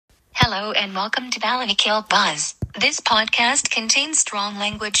Hello and welcome to Ballykill Buzz. This podcast contains strong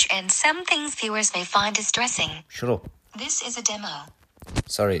language and some things viewers may find distressing. Shut up. This is a demo.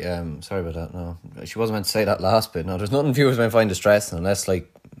 Sorry about that. No, she wasn't meant to say that last bit. No, there's nothing viewers may find distressing unless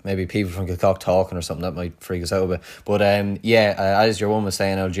maybe people from Kilcock talking or something that might freak us out a bit. But as your woman was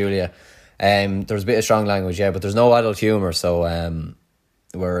saying, Julia, there's a bit of strong language, but there's no adult humour, so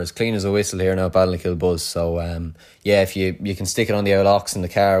we're as clean as a whistle here now at Ballykill Buzz. So if you can stick it on the old ox in the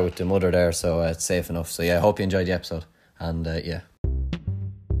car with the mother there, so it's safe enough. So I hope you enjoyed the episode, and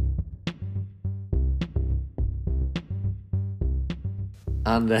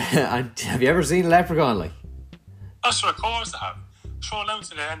And have you ever seen a leprechaun, That's what of course I have. Thrown out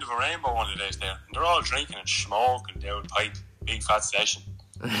to the end of a rainbow one of the days there, and they're all drinking and smoking down pipe, big fat session.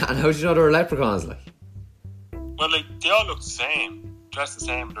 And how do you know there were leprechauns, Well, they all look the same, dressed the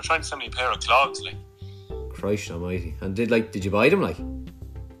same, but they're trying to sell me a pair of clogs, Christ almighty. And did you buy them, No,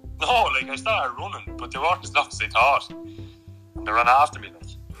 I started running, but they weren't as long as they thought. And they ran after me,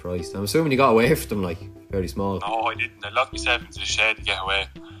 Christ, I'm assuming you got away from them, very small. No, I didn't. I locked myself into the shed to get away.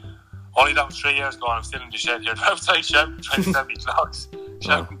 Only that was 3 years ago and I'm still in the shed here. They're outside shouting, trying to sell me clogs.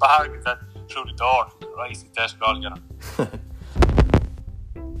 Shouting bargains through the door. Christ, it's desperate altogether.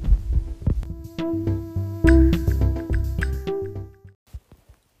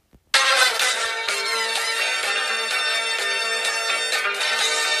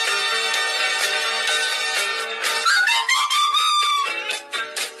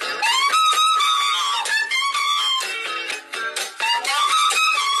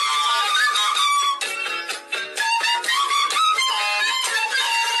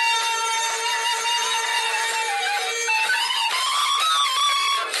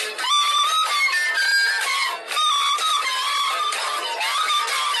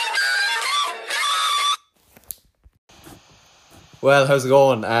 Well, how's it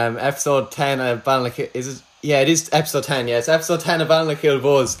going? Episode 10 of Ballykill... Is it? Yeah, it is episode 10, yeah. It's episode 10 of Ballykill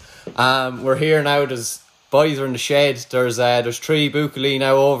Buzz. We're here now. There's boys are in the shed. There's three Buckley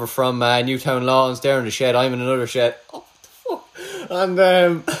now over from Newtown Lawns. They're in the shed. I'm in another shed. Oh, what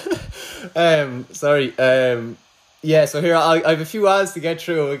the fuck? And, sorry. So here, I have a few ads to get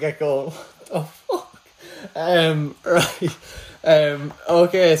through. We'll get going. What the fuck? Right.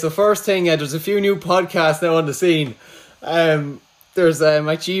 Okay, so first thing, there's a few new podcasts now on the scene. There's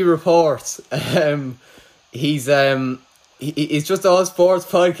my G Reports. He's just all sports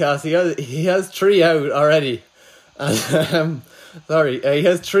podcast. He has 3 out already. And, he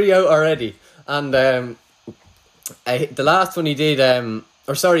has 3 out already. And the last one he did,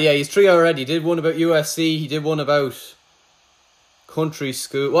 he's 3 out already. He did one about UFC. He did one about country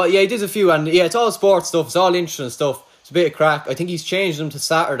school. Well, he did a few, and it's all sports stuff. It's all interesting stuff. It's a bit of crack. I think he's changed them to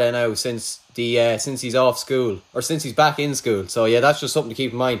Saturday now since he's off school, or since he's back in school. So that's just something to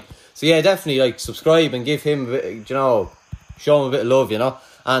keep in mind. So definitely subscribe and give him a bit, show him a bit of love,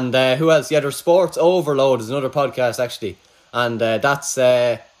 And who else? There's Sports Overload is another podcast actually, and that's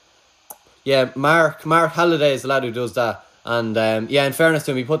Mark Halliday is the lad who does that. And in fairness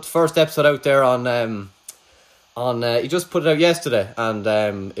to him, he put the first episode out there on he just put it out yesterday, and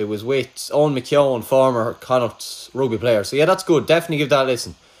it was with Owen McKeown, former Connacht rugby player. So that's good. Definitely give that a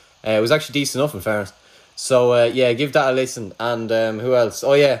listen. It was actually decent enough in fairness. So give that a listen. And who else?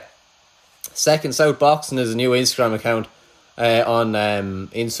 Second South Boxing is a new Instagram account on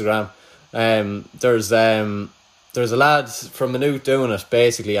Instagram. There's a lad from Maynooth doing it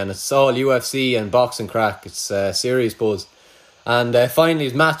basically, and it's all UFC and boxing crack. It's serious buzz. And finally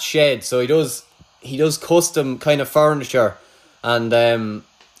is Matt's Shed. So he does custom kind of furniture, and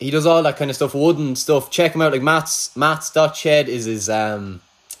he does all that kind of stuff, wooden stuff. Check him out. Matt's.shed is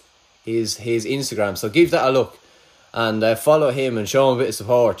his Instagram, so give that a look and follow him and show him a bit of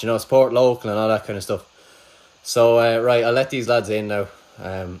support, support local and all that kind of stuff. So I'll let these lads in now.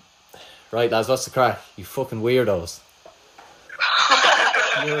 Right lads, what's the crack? You fucking weirdos.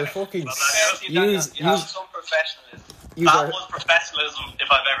 You're fucking use some professionalism. That was professionalism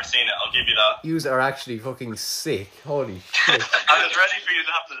if I've ever seen it, I'll give you that. Yous are actually fucking sick. Holy shit. I was ready for you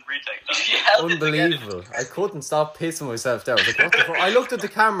to have to retake that. Unbelievable. I couldn't stop pissing myself there. I was like, what the fuck? I looked at the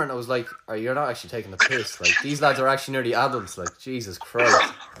camera and I was like, you're not actually taking the piss. These lads are actually nearly adults. Jesus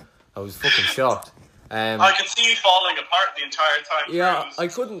Christ. I was fucking shocked. I could see you falling apart the entire time. Yeah, I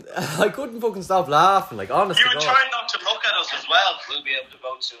couldn't fucking stop laughing. Honestly, you were trying not to look at us as well. We'll be able to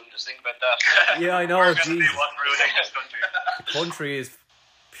vote soon. Just think about that. Yeah, I know. We're going to be one ruining this country. The country is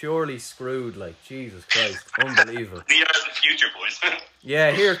purely screwed. Jesus Christ, unbelievable. We are the future, boys.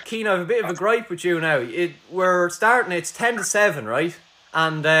 Yeah, here, Keane, I have a bit of a gripe with you now. We're starting. It's 10-7, right?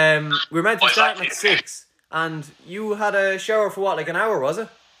 And we're meant to be starting at 6. And you had a shower for what, an hour, was it?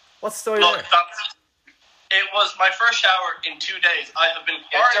 What's the story Look, there? it was my first shower in 2 days. I have been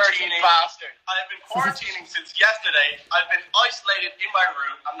quarantining. I have been quarantining since yesterday. I've been isolated in my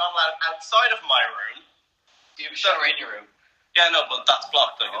room. I'm not allowed outside of my room. You have a shower in your room. Yeah, no, but that's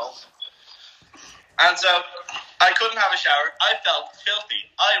blocked, I guess. And so I couldn't have a shower. I felt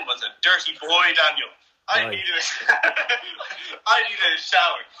filthy. I was a dirty boy, Daniel. I needed a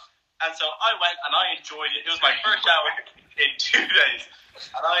shower. And so I went and I enjoyed it. It was my first shower in 2 days.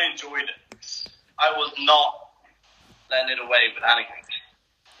 And I enjoyed it. I was not letting it away with anything.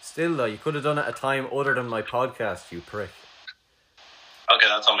 Still though, you could have done it at a time other than my podcast, you prick. Okay,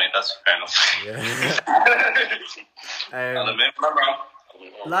 that's on me. That's fair enough. Yeah. I'll admit I'm wrong.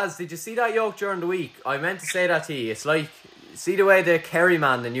 Lads, did you see that yoke during the week? I meant to say that to you. It's like, see the way the Kerry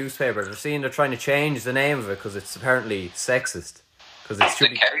Man, the newspaper, they're trying to change the name of it because it's apparently sexist. Because it should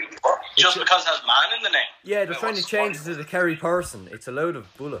be Kerry? Just because it has man in the name? Yeah, they're trying to change it to the Kerry person. It's a load of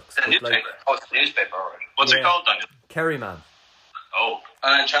bullocks. It's a newspaper. It's a newspaper already. What's it called, Daniel? Kerry Man. Oh,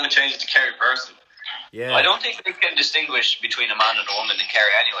 and I'm trying to change it to Kerry person. Yeah. I don't think they can distinguish between a man and a woman in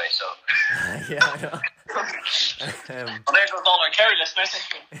Kerry anyway, so... Yeah, I know. Well, there goes all our Kerry listeners.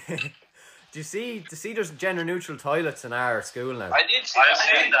 Do you see there's gender neutral toilets in our school now? I did see I've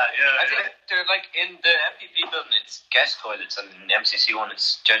seen that, yeah. I think they're like in the MPP building it's guest toilets and in the MCC one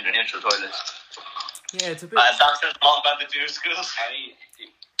it's gender neutral toilets. Yeah, it's a bit... That says a lot about the two schools.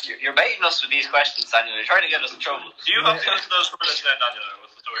 You're baiting us with these questions, Daniel. You're trying to get us in trouble. Do you have those toilets there, Daniel?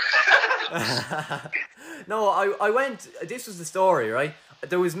 What's the story? No, I went... This was the story, right?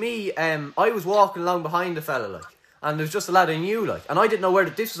 There was me... I was walking along behind the fella, like... And there was just a lad I knew, like... And I didn't know where...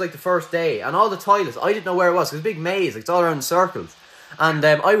 This was, like, the first day. And all the toilets, I didn't know where it was. It was a big maze. Like, it's all around in circles. And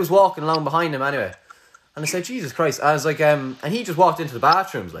I was walking along behind him anyway. And I said, Jesus Christ. I was like... And he just walked into the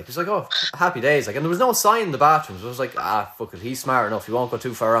bathrooms, like... He's like, oh, happy days. Like, and there was no sign in the bathrooms. I was like, fuck it. He's smart enough. He won't go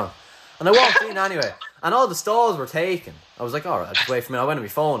too far wrong. And I walked in anyway. And all the stalls were taken. I was like, alright, I'll just wait for me. I went on my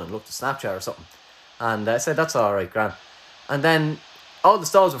phone and looked at Snapchat or something. And I said, that's alright, Grant. And then... all the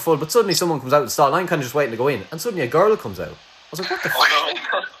stalls were full, but suddenly someone comes out of the stall, and I'm kind of just waiting to go in, and suddenly a girl comes out. I was like, what the fuck?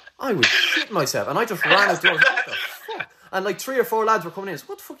 I was shitting myself, and I just ran out the door. What the fuck? And like 3 or 4 lads were coming in. I said,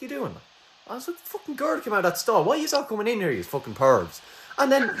 what the fuck are you doing? I was like, fucking girl came out of that stall. Why are you all coming in here, you fucking pervs?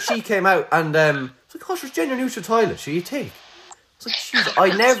 And then she came out, and I was like, gosh, there's gender neutral toilet. Should you take? I was like, Jesus,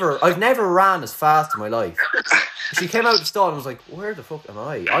 I've never ran as fast in my life. She came out of the stall, and I was like, where the fuck am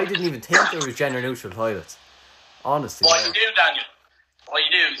I? I didn't even think there was gender neutral toilets. Honestly. What you do, Daniel? What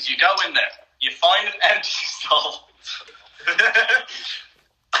you do is you go in there, you find an empty stall, and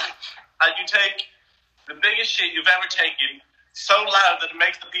you take the biggest shit you've ever taken so loud that it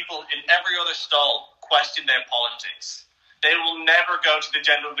makes the people in every other stall question their politics. They will never go to the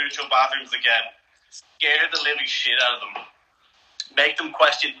gender neutral bathrooms again. Scare the living shit out of them. Make them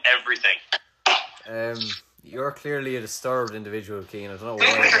question everything. You're clearly a disturbed individual, Keane. I don't know why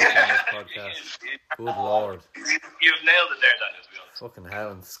you're on this podcast. Good Lord. You've nailed it there, Daniel, to be honest. Fucking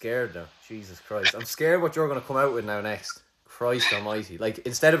hell, I'm scared now. Jesus Christ. I'm scared what you're going to come out with now next. Christ almighty. Like,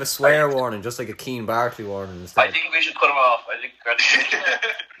 instead of a swear warning, just like a Keane Barkley warning instead. I think we should cut him off. I think...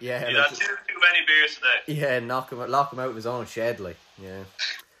 Yeah. You've had too many beers today. Yeah, lock him out of his own shed, like. Yeah.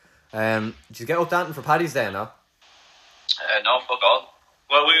 Did you get up dancing for Paddy's Day now? No, fuck all.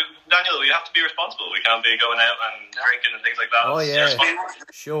 Well, Daniel, we have to be responsible. We can't be going out and drinking and things like that. Oh, yeah.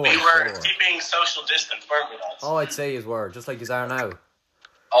 Sure. We were keeping social distance, weren't we, lads? Oh, I'd say his word, just like his are now.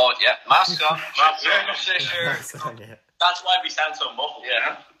 Oh, yeah. Mask on. Mask on. Yeah. That's why we sound so muffled.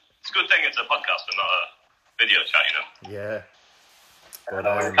 Yeah. It's a good thing it's a podcast and not a video chat, you know. Yeah. But,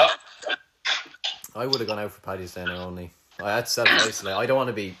 I would have gone out for Paddy's Day now only. I had to self-isolate. I don't want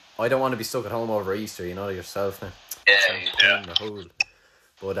to be stuck at home over Easter, you know yourself now. Yeah. The whole.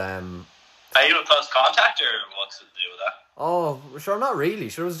 But are you a close contact or what's it to do with that? Oh, sure, not really.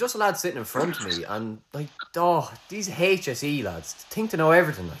 Sure, it was just a lad sitting in front of me, and like, these HSE lads think to know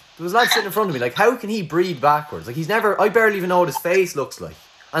everything. Like, there was a lad sitting in front of me. Like, how can he breathe backwards? Like, I barely even know what his face looks like,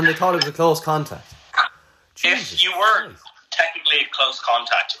 and they thought it was a close contact. Jesus if you were Christ. technically a close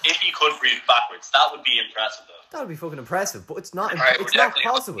contact, if you could breathe backwards, that would be impressive, though. That would be fucking impressive, but it's not. Right, it's not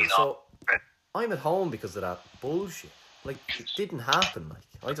possible. So I'm at home because of that bullshit. Like, it didn't happen. Like,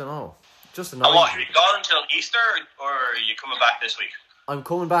 I don't know. Just annoying. And what, have you gone until Easter, or are you coming back this week? I'm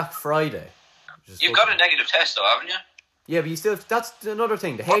coming back Friday. You've got a negative test, though, haven't you? Yeah, but you still. That's another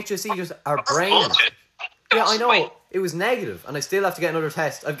thing. The HSE just are brain. Yeah, I know. It was negative, and I still have to get another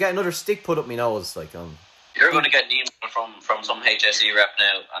test. I've got another stick put up my nose. Like, you're going to get an email from some HSE rep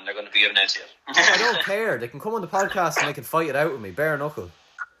now, and they're going to be giving it to you. I don't care. They can come on the podcast and they can fight it out with me, bare knuckle.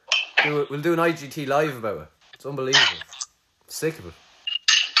 We'll do an IGT live about it. It's unbelievable. Sick of it.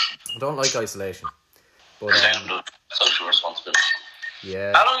 don't like isolation. But social responsibility.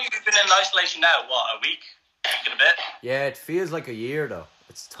 yeah. How long have you been in isolation now? What, a week? A week and a bit? Yeah, it feels like a year though.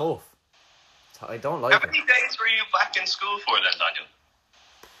 It's tough. I don't like How many days were you back in school for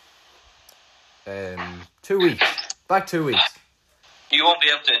then, Daniel? 2 weeks. Back 2 weeks. You won't be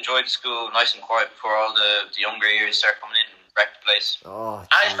able to enjoy the school nice and quiet before all the younger years start coming in and wreck the place. Oh, And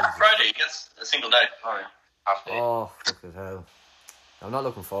Jesus. it's Black Friday, he gets a single day. Alright, half day. Oh, fucking hell. I'm not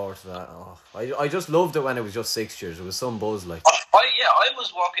looking forward to that. Oh, I just loved it when it was just 6 years. It was some buzz like. I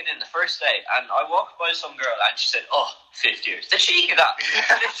was walking in the first day and I walked by some girl and she said, "Oh, 5th years." The cheek of that. The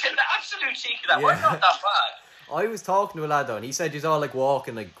absolute cheek of that. Yeah. We're not that bad. I was talking to a lad though, and he said he's all like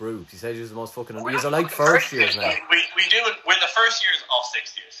walking like groups. He said he's the most fucking. These are like first years now. We do it. We're the first years of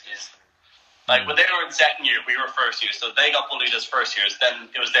 6 years. Like when they were in second year, we were first years. So they got bullied as first years. Then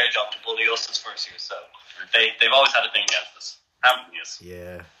it was their job to bully us as first years. So they've always had a thing against us. Haven't you?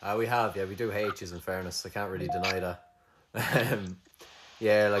 Yeah, we have. Yeah, we do hate yous in fairness. I can't really deny that.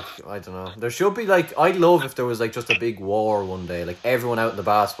 Yeah, like, I don't know. There should be, like, I'd love if there was, like, just a big war one day. Like, everyone out in the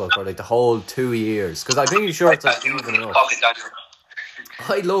basketball for, like, the whole 2 years. Because I'm pretty sure it's, like, even enough.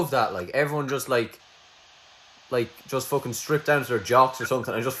 I'd love that. Like, everyone just, like, just fucking strip down to their jocks or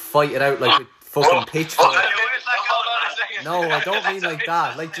something and just fight it out, like, with fucking pitchforks. No, I don't mean like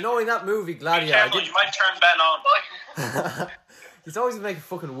that. Like, do you know in that movie, Gladiator? You might turn Ben on. It's always make it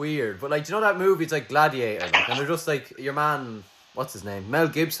fucking weird. But, like, do you know that movie? It's like Gladiator. Like, and they're just, like, your man... What's his name? Mel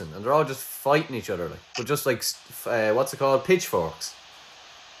Gibson, and they're all just fighting each other, like, but just like what's it called? Pitchforks.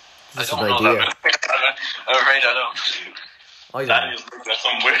 Just I don't know that. I'm afraid I don't.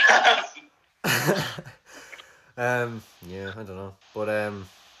 Yeah, I don't know. But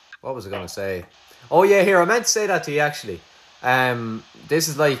what was I gonna say? Oh yeah, here I meant to say that to you actually. This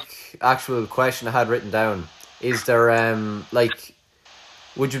is like actual question I had written down. Is there like,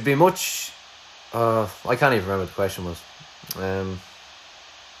 would you be much? I can't even remember what the question was. Yeah,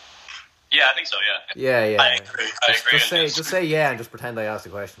 I think so. Yeah. Yeah. I agree. Just say yeah and just pretend I asked the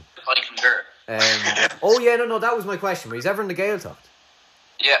question. I concur. Oh yeah, no, that was my question. Were you ever in the Gaeltacht?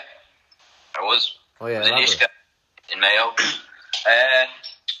 Yeah, I was. Oh yeah, I was in Ishka in Mayo. I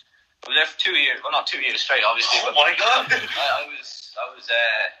was there for 2 years. Well, not 2 years straight, obviously. Oh but my god!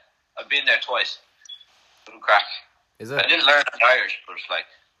 I've been there twice. Good crack. Is I it? didn't learn Irish, but it's like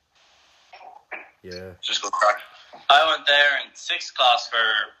Yeah. just good crack. I went there in 6th class for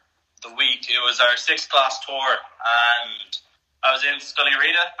the week. It was our 6th class tour, and I was in Scully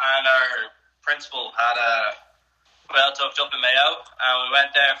Rita, and our principal had a well tucked up in Mayo, and we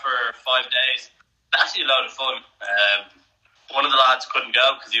went there for 5 days. Actually, a load of fun. One of the lads couldn't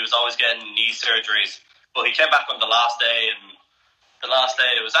go because he was always getting knee surgeries, but he came back on the last day, and the last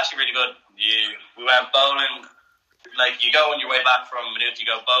day it was actually really good. We went bowling. Like, you go on your way back from Maynooth, you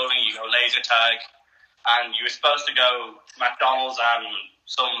go bowling, you go laser tag, and you were supposed to go to McDonald's and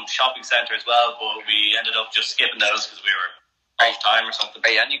some shopping centre as well, but we ended up just skipping those because we were off time or something.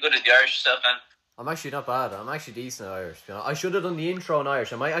 Hey, and you good at the Irish stuff, man? I'm actually not bad. I'm actually decent at Irish. You know, I should have done the intro in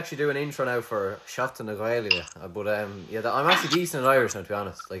Irish. I might actually do an intro now for Shafton na Gaeilge. But yeah, I'm actually decent at Irish now, to be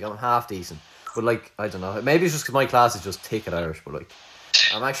honest. Like, I'm half decent. But like, I don't know. Maybe it's just because my class is just thick at Irish. But like,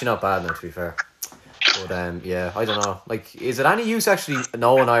 I'm actually not bad now, to be fair. But yeah, I don't know. Like, is it any use actually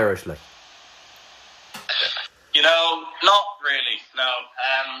knowing Irish? Like, you know, not really. No,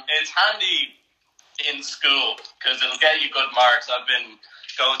 it's handy in school because it'll get you good marks. I've been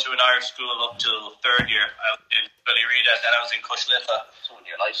going to an Irish school up till 3rd year. I was in Billy Rita, then I was in Cushlifa Some of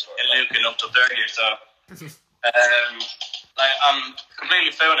your life story. in Lucan up till 3rd year. So, like, I'm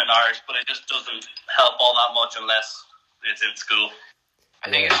completely fluent in Irish, but it just doesn't help all that much unless it's in school. I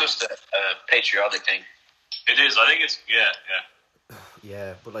think it's just a patriotic thing. It is. I think it's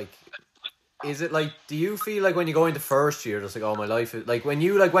yeah, but like, is it like, do you feel like when you go into first year, just like, oh, my life is, like, when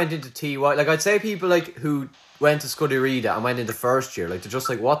you like went into TY, like, I'd say people like who went to Scully Rita and went into first year, like, they're just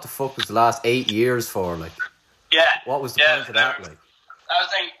like, what the fuck was the last 8 years for? Like, Yeah. what was the point of that? Like,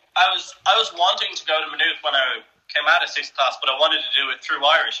 I was wanting to go to Maynooth when I came out of 6th class, but I wanted to do it through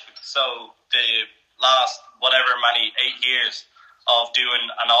Irish. So the last whatever many 8 years of doing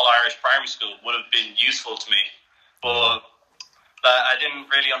an all-Irish primary school would have been useful to me. But I didn't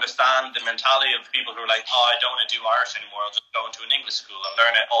really understand the mentality of people who are like, oh, I don't want to do Irish anymore, I'll just go into an English school and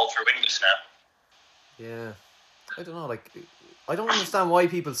learn it all through English now. yeah, I don't know, like, I don't understand why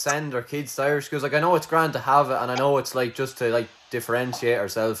people send their kids to Irish schools. Like, I know it's grand to have it, and I know it's like just to like differentiate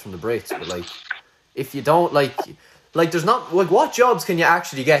ourselves from the Brits, but like, if you don't like there's not, like, what jobs can you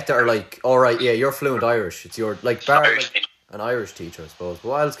actually get that are like, alright, yeah, you're fluent Irish, it's your, like, bar, like, an Irish teacher, I suppose, but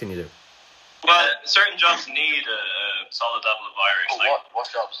what else can you do? Well, certain jobs need a solid level of Irish. Oh, like, what What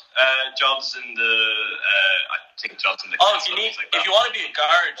jobs? Jobs in the. I think jobs in the. Oh, if you want to be a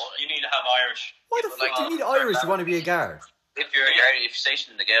guard, you need to have Irish. Why the fuck do you need Irish? You want to be a guard? If you're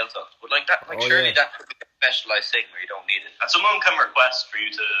stationed in the Gaeltacht, but like that, surely that could be a specialised thing where you don't need it. And someone can request for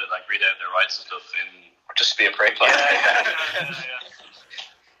you to like read out their rights and stuff or just be a prey. Yeah.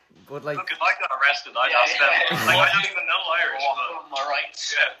 But like, look, if I got arrested, I'd ask them. Like, I don't even know Irish. My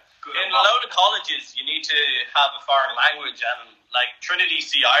rights. Yeah. In a load of colleges, you need to have a foreign language, and like Trinity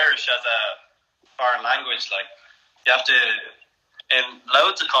see Irish as a foreign language. Like you have to, in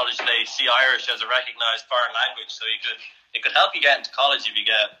loads of colleges, they see Irish as a recognised foreign language. So it could help you get into college if you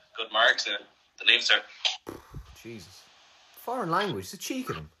get good marks in the Leave Cert. Jesus, foreign language, the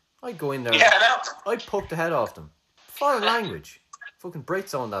cheek of them. I'd go in there. Yeah, I know. I'd poke the head off them. Foreign language. Fucking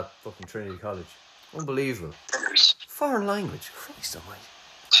Brits on that fucking Trinity College. Unbelievable. Foreign language. Christ almighty.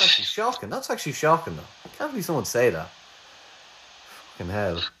 That's actually shocking. That's actually shocking though. I can't believe someone say that. Fucking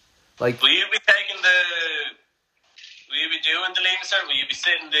hell. Like, Will you be doing the Leaving Cert? Will you be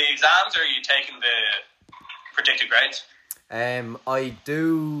sitting the exams, or are you taking the predicted grades?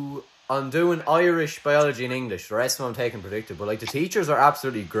 I'm doing Irish, biology and English. The rest of them I'm taking predicted. But like, the teachers are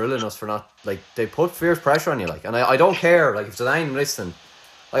absolutely grilling us for not, like, they put fierce pressure on you, like, and I don't care, like, if there's anyone listening,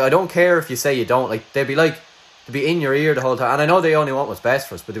 like, I don't care if you say you don't, like, they'd be in your ear the whole time, and I know they only want what's best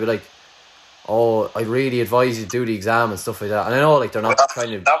for us, but they'd be like, oh, I really advise you to do the exam and stuff like that. And I know, like, they're not trying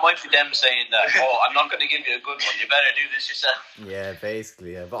to... That might be them saying that, oh, I'm not going to give you a good one, you better do this yourself. Yeah,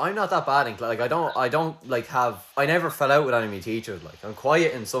 basically, yeah. But I'm not that bad in class. Like, I never fell out with any of my teachers. Like, I'm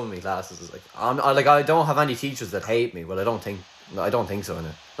quiet in some of my classes. Like, I don't have any teachers that hate me. Well, I don't think so,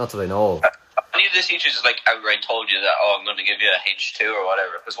 innit? Not that I know of. Any of the teachers like outright told you that, oh, I'm going to give you a H2 or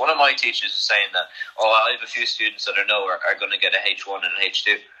whatever? Because one of my teachers is saying that, oh, I have a few students that I know are going to get a H1 and an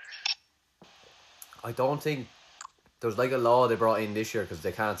H2. I don't think there's like a law they brought in this year because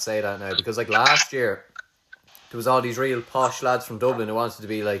they can't say that now. Because like last year, there was all these real posh lads from Dublin who wanted to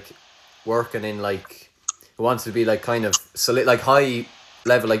be like working in like, who wanted to be like kind of like high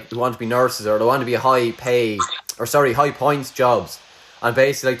level, like who wanted to be nurses, or they wanted to be high points jobs. And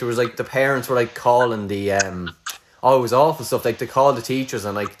basically, like, there was like the parents were like calling the it was awful stuff. Like, they called the teachers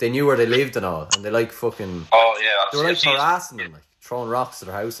and like they knew where they lived and all, and they like fucking they were like harassing them, like throwing rocks at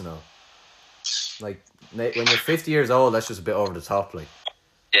their house and all. Like, when you're 50 years old, that's just a bit over the top, like.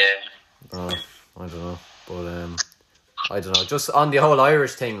 Yeah. I don't know, but I don't know. Just on the whole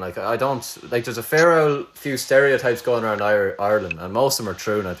Irish thing, like, I don't like. There's a fair few stereotypes going around Ireland, and most of them are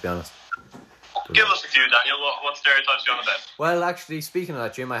true now, to be honest. Give us a few, Daniel. What stereotypes are you on about? Well, actually, speaking of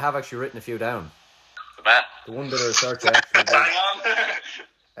that, Jim, I have actually written a few down. Good man. The one bit of research I actually did.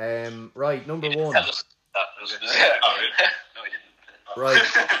 Hang on. Right, number one. Tell us that. Oh, really? No, he didn't.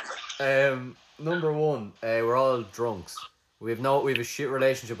 Right. Number one, we're all drunks. We have a shit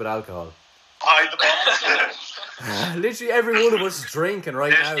relationship with alcohol. Hide the balls. Literally every one of us is drinking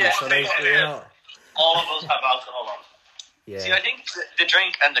right now. Yeah, So like, All of us have alcohol on. yeah. See, I think the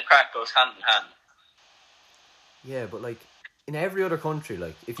drink and the crack goes hand in hand. Yeah, but like in every other country,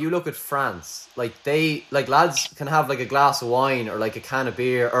 like if you look at France, like lads can have like a glass of wine or like a can of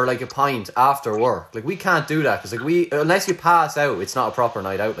beer or like a pint after work. Like we can't do that because like unless you pass out, it's not a proper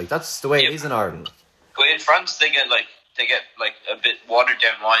night out. Like that's the way it is in Ireland. But in France, they get like a bit watered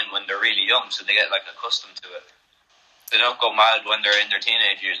down wine when they're really young, so they get like accustomed to it. They don't go mad when they're in their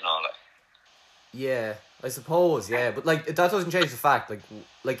teenage years and all that. Yeah, I suppose. Yeah, but like that doesn't change the fact.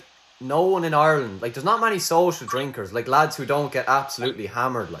 Like no one in Ireland, like there's not many social drinkers, like lads who don't get absolutely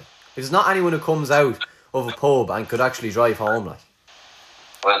hammered. Like there's not anyone who comes out of a pub and could actually drive home. Like,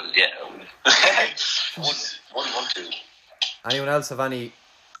 well, yeah, one, two. Anyone else have any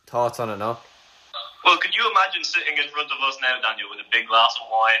thoughts on it now? Well, could you imagine sitting in front of us now, Daniel, with a big glass of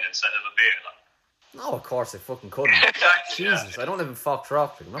wine instead of a beer? Like? No, of course I fucking couldn't. Exactly, Jesus, yeah. I don't live in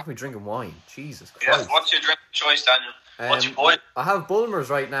Foxrock. I'm not going to be drinking wine. Jesus Yeah, Christ. what's your drink choice, Daniel? What's your boy? I have Bulmers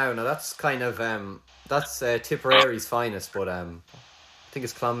right now. Now that's kind of that's Tipperary's finest, but I think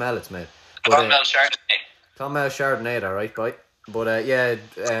it's Clonmel it's made. Clonmel Chardonnay. Clonmel Chardonnay, alright, right? But yeah,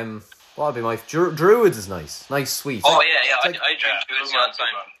 what would be my Druids is nice sweet. Oh yeah, I like, drink Druids all the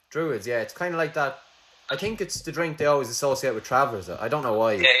time. Druids, yeah, it's kind of like that. I think it's the drink they always associate with travellers. I don't know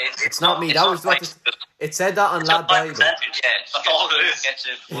why. Yeah, it's not me. That was what it said that on Lad Bible. Yeah, that's all it is. Gets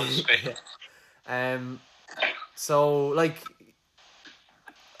it was quick. So like,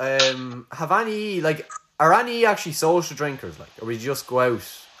 are any actually social drinkers? Like, or we just go out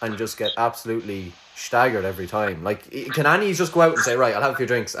and just get absolutely staggered every time? Like, can any just go out and say, right, I'll have a few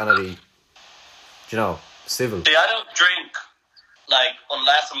drinks and I'll be, civil? See, I don't drink, like,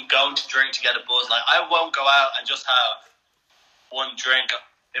 unless I'm going to drink to get a buzz. Like, I won't go out and just have one drink.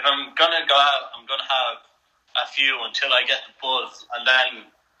 If I'm gonna go out, I'm gonna have a few until I get the buzz, and then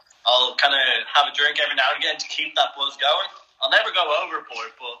I'll kind of have a drink every now and again to keep that buzz going. I'll never go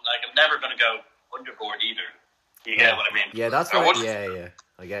overboard, but like I'm never gonna go underboard either. You get what I mean? Yeah, that's right. Yeah.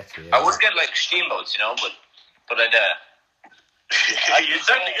 I get you. Yeah. I would get like steamboats, but I'd You'd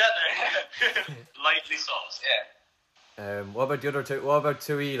certainly get there. Lightly sauced. yeah. What about the other two? What about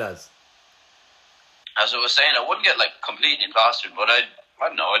 2E lads? As I was saying, I wouldn't get like completely plastered, but I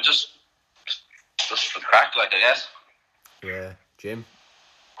don't know, I just for the crack, like, I guess. Yeah, Jim.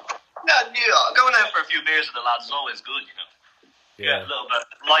 Yeah, going out for a few beers with the lads is always good, Yeah. A little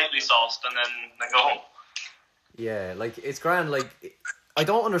bit lightly sauced, and then go home. Yeah, like it's grand. Like I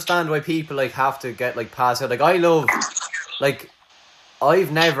don't understand why people like have to get like pass out. Like I love, like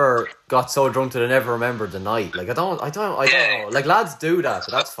I've never got so drunk that I never remembered the night. Like I don't know. Like lads do that,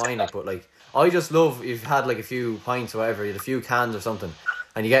 so that's fine. Like, but like I just love if you've had like a few pints or whatever, you had a few cans or something,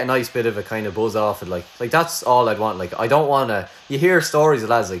 and you get a nice bit of a kind of buzz off it. Like that's all I'd want. Like I don't want to. You hear stories of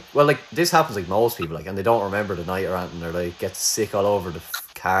lads like, well, like this happens like most people, like, and they don't remember the night or anything, or like get sick all over the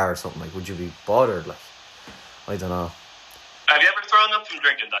car or something. Like, would you be bothered? Like, I don't know. Have you ever thrown up from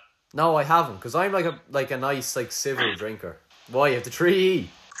drinking that? No, I haven't, because I'm like a nice like civil drinker. Why, you have the 3E?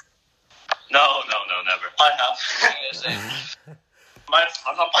 No, never. I have.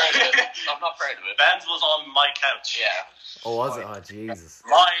 I'm not proud of it. I'm not proud of it. Ben's was on my couch. Yeah. Oh, was it? Oh, Jesus.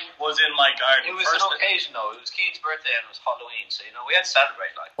 Mine was in my garden. It was an occasion though. It was Keen's birthday and it was Halloween, so we had to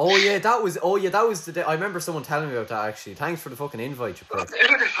celebrate like. Oh yeah, that was the day. I remember someone telling me about that actually. Thanks for the fucking invite, you prick.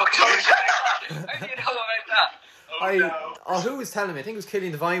 Who the fuck told you? How do you know about that? Who was telling me? I think it was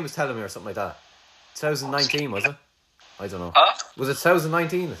Killian Devine was telling me or something like that. 2019 was it? I don't know. Huh? Was it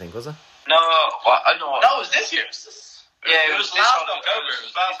 2019? I think was it? No, I know. No, it was this year. Yeah, it was last October. It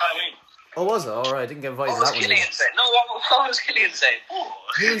was last Halloween. Oh, was it? All right, I didn't get invited What to was that one. Killian saying? No, what was Killian saying?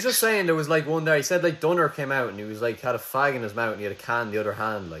 He was just saying there was like one there. He said like Dunner came out and he was like had a fag in his mouth and he had a can in the other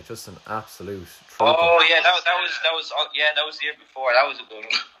hand, like just an absolute. Trooper. Oh yeah, that was the year before. That was a good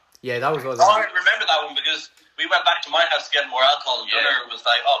one. Yeah, that was. Oh, I remember that one because we went back to my house to get more alcohol, and Gunnar was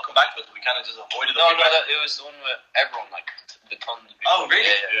like, "Oh, come back to it." We kind of just avoided it. No, it was the one with everyone, like the tons of people. Oh, really?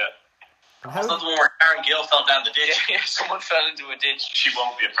 Yeah. That's the one where Karen Gill fell down the ditch. Yeah, someone fell into a ditch. She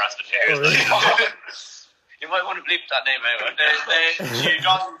won't be impressed with Oh, really? You might want to bleep that name out. She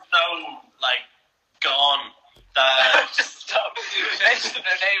got so like gone that Stop mentioning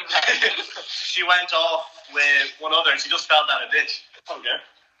their name. she went off with one other, and she just fell down a ditch. Okay.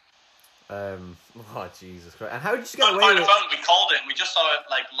 Oh Jesus Christ! And how did you get away On with the phone, we called it, and we just saw it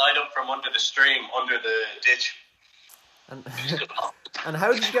like light up from under the stream, under the ditch. and, and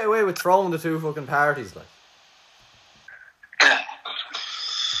how did you get away with throwing the two fucking parties like?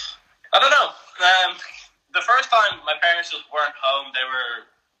 I don't know. The first time my parents just weren't home. They were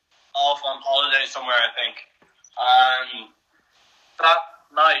off on holiday somewhere, I think. And that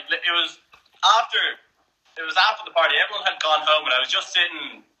night, it was after the party. Everyone had gone home, and I was just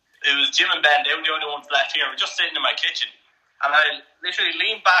sitting. It was Jim and Ben. They were the only ones left here. We were just sitting in my kitchen, and I literally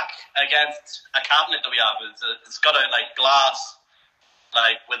leaned back against a cabinet that we have. It's got a like glass,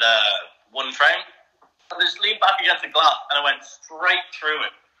 like with a wooden frame. I just leaned back against the glass, and I went straight through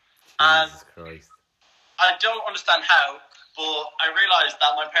it. Jesus Christ! I don't understand how, but I realised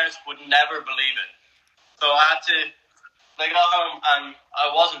that my parents would never believe it. So I had to. They got home, and I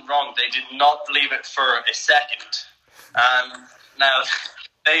wasn't wrong. They did not believe it for a second. And now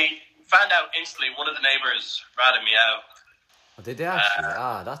they found out instantly. One of the neighbours ratted me out. Oh, did they actually?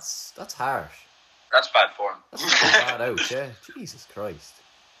 That's harsh. That's bad form. That's bad out, yeah. Jesus Christ.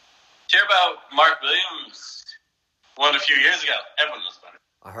 Hear about Mark Williams one a few years ago. Everyone knows about it.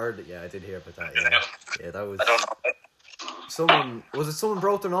 I heard it. Yeah, I did hear about that. Yeah, yeah, that was. I don't know. Someone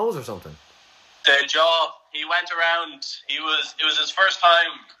broke their nose or something? The jaw. He went around. It was his first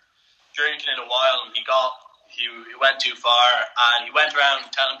time drinking in a while, and he went too far, and he went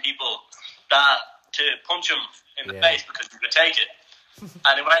around telling people that to punch him in the face because he could take it.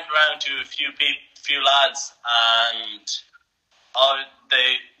 And he went around to a few lads, and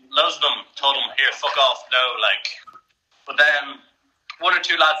loads of them told him, "Here, fuck off, no." But then one or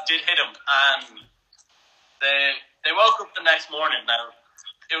two lads did hit him, and they woke up the next morning. Now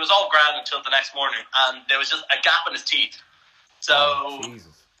it was all grand until the next morning, and there was just a gap in his teeth. So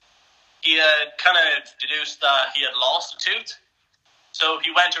he had kind of deduced that he had lost a tooth. So he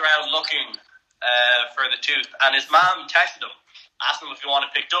went around looking for the tooth, and his mom texted him, asked him if he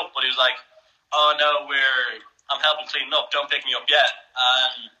wanted picked up, but he was like, "Oh no, I'm helping clean up. Don't pick me up yet."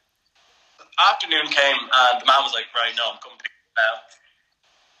 And afternoon came, and the man was like, "Right, no, I'm coming to pick you up now."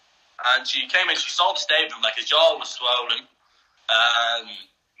 And she came in, she saw the state of him, like his jaw was swollen,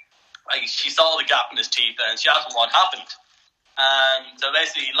 Like she saw the gap in his teeth and she asked him what happened. And so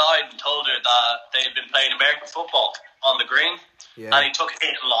basically he lied and told her that they had been playing American football on the green, and he took a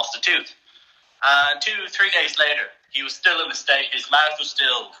hit and lost a tooth. And 2-3 days later, he was still in the state. His mouth was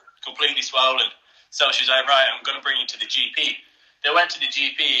still completely swollen. So she's like, right, I'm going to bring you to the GP. They went to the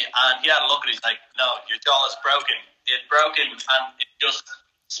GP and he had a look at it. He's like, no, your jaw is broken. It broken and it just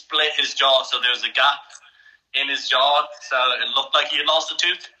split his jaw. So there was a gap in his jaw. So it looked like he had lost a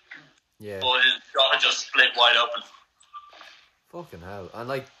tooth. Yeah. But his jaw just split wide open. Fucking hell. And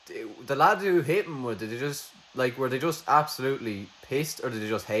like the lad who hit him, were they just absolutely pissed, or did they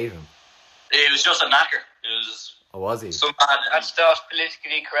just hate him? He was just a knacker. It was. Or was he? That's the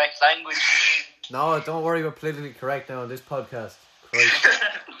politically correct language. No, don't worry about politically correct now on this podcast. Christ.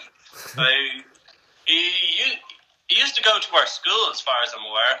 He used to go to our school, as far as I'm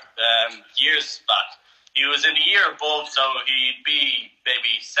aware, years back. He was in the year above, so he'd be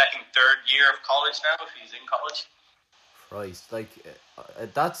maybe second, third year of college now, if he's in college. Christ,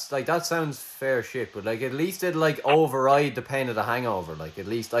 that sounds fair shit, but like at least it'd like override the pain of the hangover. Like at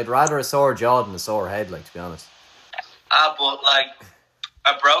least I'd rather a sore jaw than a sore head. Like, to be honest. But like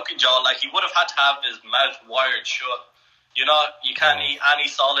a broken jaw, like he would have had to have his mouth wired shut. You know, you can't eat any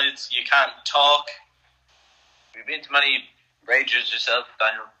solids. You can't talk. You've been to many rages yourself,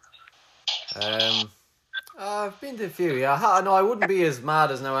 Daniel? I've been to a few. Yeah, no, I wouldn't be as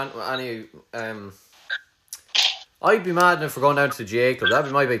mad as now any. I'd be mad if we're going down to the GA club. That'd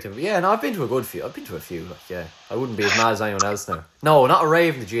be my big thing. Yeah, no, I've been to a good few. I've been to a few. Like, yeah, I wouldn't be as mad as anyone else now. No, not a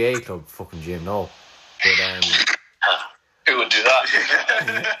rave in the GA club, fucking Jim. No, but who would do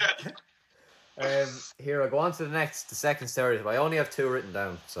that? Here I go on to the second stereotype. I only have 2 written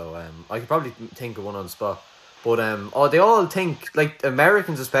down, so I could probably think of one on the spot. But they all think, like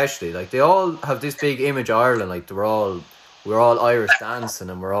Americans especially, like they all have this big image of Ireland. Like we're all Irish dancing,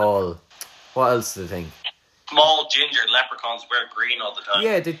 and we're all. What else do they think? Small ginger leprechauns wear green all the time.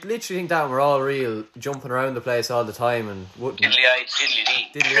 Yeah, they literally think that, and we're all real jumping around the place all the time and wouldn't. Diddly-eyed, diddly-dee.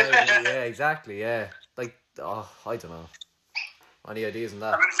 Diddly-eyed, yeah, exactly, yeah. Like, I don't know. Any ideas on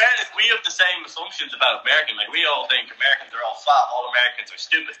that? I mean, in fairness, we have the same assumptions about Americans. Like, we all think Americans are all fat, all Americans are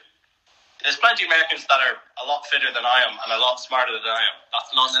stupid. There's plenty of Americans that are a lot fitter than I am and a lot smarter than I am.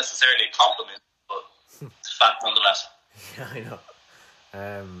 That's not necessarily a compliment, but it's a fact nonetheless. Yeah, I know.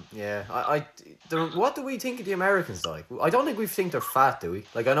 What do we think of the Americans like? I don't think we think they're fat, do we?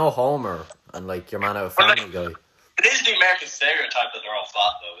 Like, I know Homer and like your man out of Family Guy. It is the American stereotype that they're all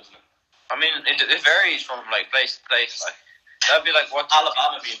fat, though, isn't it? I mean, it varies from like place to place. Like that'd be like what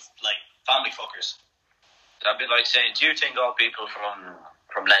Alabama being like family fuckers. That'd be like saying, do you think all people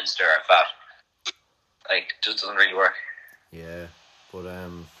from Leinster are fat? Like, it just doesn't really work. Yeah, but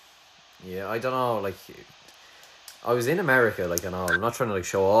yeah, I don't know. Like, I was in America, like, and all. I'm not trying to like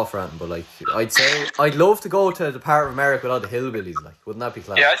show off or anything, but like, I'd say I'd love to go to the part of America with all the hillbillies. Like, wouldn't that be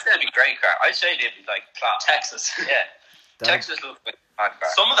class? Yeah, I'd say it'd be great, crap. I'd say they'd be like class. Texas. Yeah, Texas looks like hard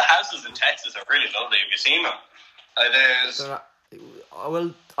crap. Some of the houses in Texas are really lovely. Have you seen them?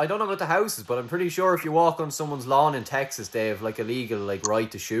 Well, I don't know about the houses, but I'm pretty sure if you walk on someone's lawn in Texas, they have like a legal like right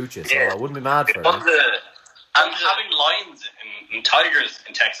to shoot you. So I wouldn't be mad for it. And having lions and tigers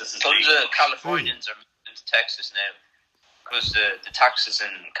in Texas is tons of Californians are moving to Texas now because the taxes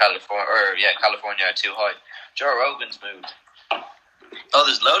in California are too high. Joe Rogan's moved. Oh,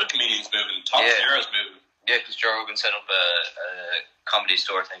 there's a load of comedians moving. Tom Segura's moving. Yeah, because Joe Rogan set up a comedy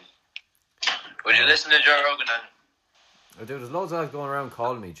store thing. Would you listen to Joe Rogan? I do. There's loads of guys going around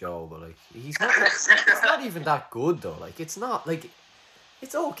calling me Joe, but like he's not. It's not even that good though. Like it's not like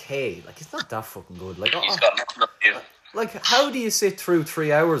it's okay. Like it's not that fucking good. Like he's got nothing up to you. Like how do you sit through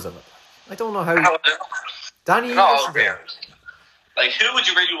 3 hours of it? I don't know how. Danny, like who would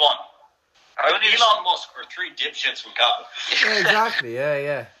you really want? Elon Musk or 3 dipshits from Kappa? Yeah, exactly.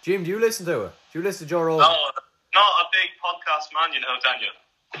 Yeah. Jim, do you listen to it? Do you listen to Joe Rogan? No, not a big podcast man, you know, Daniel.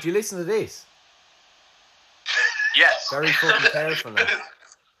 Do you listen to this? Yes. Very fucking careful now.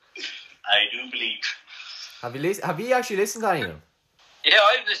 I do believe. Have you actually listened to any of them? Yeah,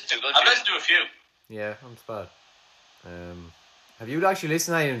 I've listened to a few. Yeah, that's bad. Have you actually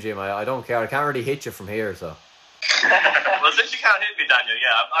listened to any of them, Jim? I don't care. I can't really hit you from here, so. Well, since you can't hit me, Daniel,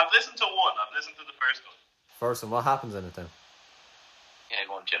 yeah, I've listened to one. I've listened to the first one. First one, what happens in it then? Yeah,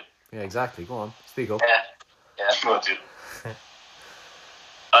 go on, Jim. Yeah, exactly. Go on, speak up. Yeah. Go on, Jim.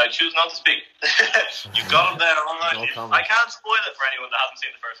 I choose not to speak. You got him there online. No, I can't spoil it for anyone that hasn't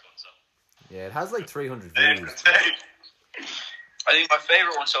seen the first one. So. Yeah, it has like 300 views. I think my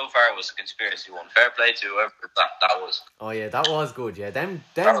favourite one so far was the conspiracy one. Fair play to whoever that was. Oh yeah, that was good. Yeah, them.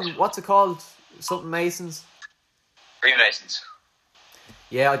 What's it called? Something Masons. Freemasons.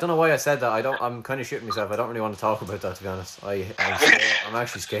 Yeah, I don't know why I said that. I'm kind of shitting myself. I don't really want to talk about that, to be honest. I'm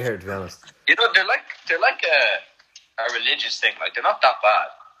actually scared, to be honest. You know, they're like a religious thing. Like, they're not that bad.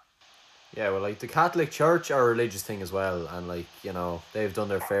 Yeah, well, like the Catholic Church are a religious thing as well, and like, you know, they've done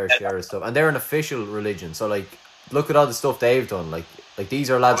their fair share of stuff, and they're an official religion. So like, look at all the stuff they've done. Like these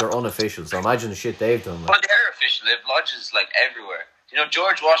lads are unofficial. So imagine the shit they've done. Like. Well, they're official. They have lodges like everywhere. You know,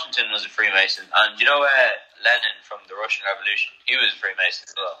 George Washington was a Freemason, and you know, Lenin from the Russian Revolution, he was a Freemason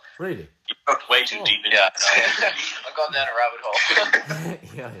as well. Really? You looked way too deep into it. I've gone down a rabbit hole.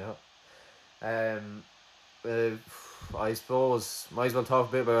 Yeah, I know. I suppose might as well talk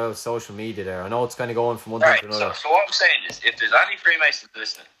a bit about social media there. I know it's kind of going from one thing to another. So what I'm saying is, if there's any Freemasons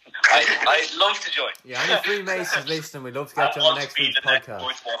listening, I'd love to join. Yeah, any Freemasons listening, we'd love to get you on the next week's podcast.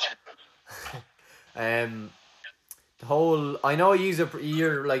 The whole, I know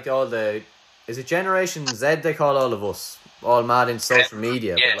you're like all the, is it Generation Z they call all of us, all mad in social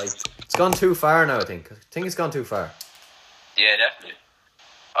media, but like, it's gone too far now, I think it's gone too far. Yeah, definitely.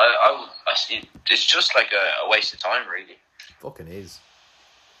 I see, it's just like a waste of time, really. Fucking is.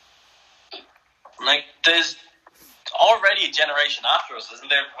 Like, there's already a generation after us, isn't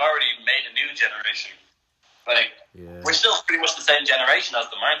there? We've already made a new generation. Like, we're still pretty much the same generation as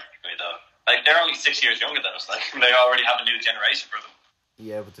them, aren't we, though? Like, they're only 6 years younger than us. Like, they already have a new generation for them.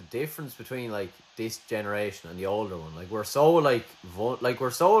 Yeah, but the difference between like this generation and the older one, like we're so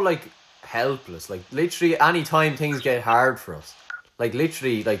helpless. Like literally, any time things get hard for us, like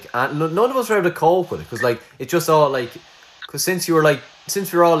literally, like none of us are able to cope with it because like it's just all like, because since we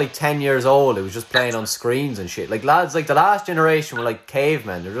were all like 10 years old, it was just playing on screens and shit. Like lads, like the last generation were like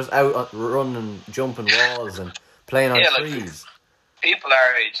cavemen. They're just out running, jumping walls and playing on trees. Like, people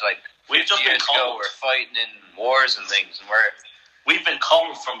our age, like we've just years ago, we're fighting in wars and things, and we've been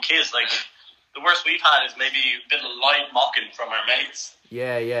calm from kids. Like the worst we've had is maybe a bit of light mocking from our mates.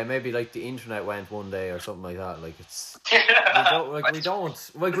 Yeah, maybe like the internet went one day or something like that. Like it's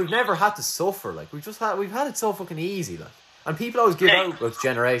we've never had to suffer. Like we've had it so fucking easy. Like, and people always give out with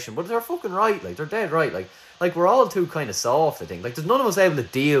generation, but they're fucking right. Like they're dead right. Like we're all too kind of soft, I think. Like there's none of us able to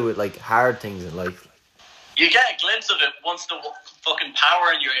deal with like hard things in life. You get a glimpse of it once the fucking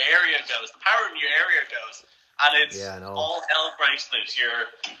power in your area goes. The power in your area goes. And it's all hell breaks loose.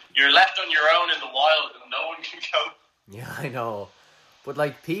 You're left on your own in the wild and no one can go. Yeah, I know. But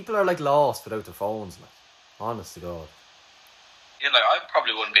like people are like lost without their phones, like. Honest to God. Yeah, like I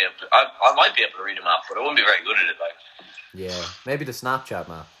probably wouldn't be able to. I might be able to read a map, but I wouldn't be very good at it. Like. Yeah, maybe the Snapchat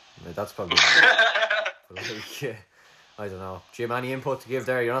map. I mean, that's probably. But like, yeah, I don't know. Jim, any input to give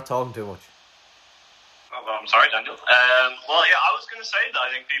there? You're not talking too much. Oh, well, I'm sorry, Daniel. Well, yeah, I was going to say that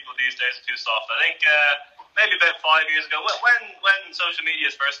I think people these days are too soft. I think maybe about 5 years ago, when social media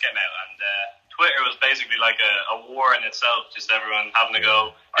first came out, and Twitter was basically like a war in itself, just everyone having to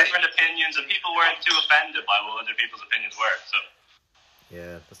go different opinions, and people weren't too offended by what other people's opinions were. So.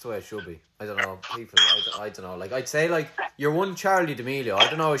 Yeah, that's the way it should be. I don't know, people, I don't know. Like, I'd say, like, you're one Charlie D'Amelio. I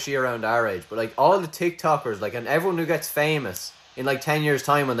don't know if she around our age, but, like, all the TikTokers, like, and everyone who gets famous in, like, 10 years'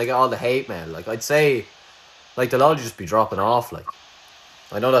 time when they get all the hate mail, like, I'd say, like, they'll all just be dropping off, like.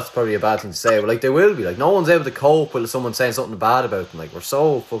 I know that's probably a bad thing to say, but, like, they will be. Like, no one's able to cope with someone saying something bad about them. Like, we're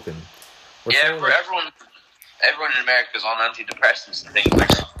so fucking... everyone in America is on antidepressants and things like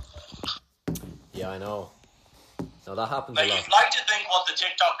that. Yeah, I know. No, that happens like, a lot. You'd like to think what the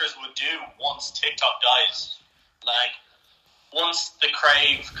TikTokers would do once TikTok dies. Like, once the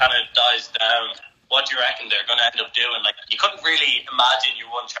crave kind of dies down, what do you reckon they're going to end up doing? Like, you couldn't really imagine you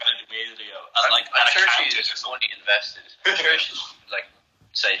won Charlie D'Amelio as like an accountant or something. Money invested. I'm sure she's like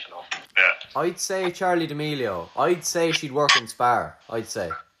safe enough. Yeah. I'd say Charlie D'Amelio. I'd say she'd work in Spar. I'd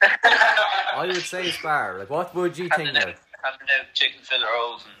say. I would say Spar. Like, what would you think now? Having out chicken fillet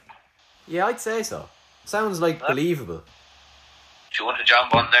rolls and... Yeah, I'd say so. Sounds like believable. Do you want to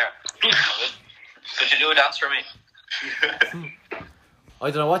jump on there? Could you do a dance for me?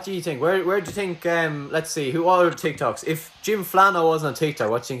 I don't know, what do you think? Where do you think, let's see, who are the TikToks? If Jim Flano wasn't on TikTok,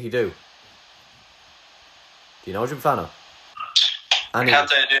 what do you think he'd do? Do you know Jim Flano? I can't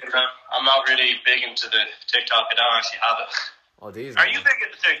say I do, man. I'm not really big into the TikTok. I don't actually have it. Oh, these are you big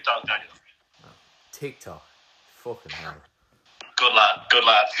into TikTok, Daniel? No. TikTok. Fucking hell. Good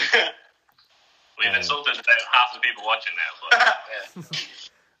lad. We've insulted about half the people watching now,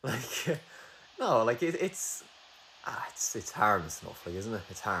 but like, no, like it's harmless enough, like, isn't it?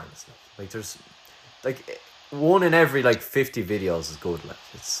 It's harmless enough. Like, there's like one in every like 50 videos is good. Like,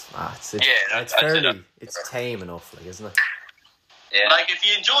 it's fairly, it's tame enough, like, isn't it? Yeah. Like, if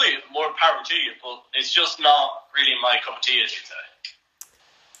you enjoy it, more power to you, but it's just not really my cup of tea, as you say.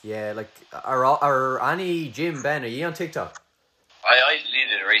 Yeah, like, are Annie, Jim, Ben, are you on TikTok? I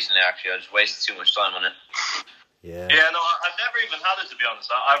deleted it recently. Actually, I just wasted too much time on it. Yeah. Yeah, no, I've never even had it, to be honest.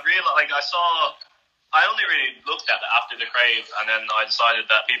 I realized, like, I only really looked at it after the Crave, and then I decided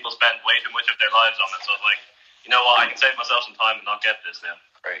that people spend way too much of their lives on it. So I was like, you know what, I can save myself some time and not get this now.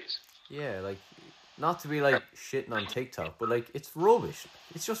 Craze. Yeah, like, not to be like shitting on TikTok, but like, it's rubbish.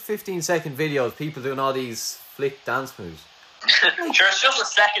 It's just 15-second videos, people doing all these flick dance moves. Sure, it's just a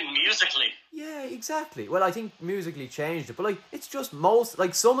second musically. Yeah, exactly. Well, I think musically changed it, but like, it's just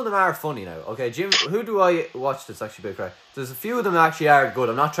like, some of them are funny now. Okay, Jim, who do I watch that's actually a bit crack? There's a few of them actually are good.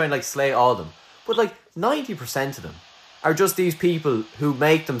 I'm not trying to like slay all of them, but like 90% of them are just these people who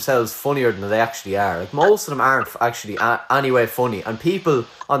make themselves funnier than they actually are. Like, most of them aren't actually anyway funny, and people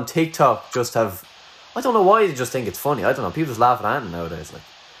on TikTok just have, I don't know why they just think it's funny. I don't know. People just laugh at it nowadays.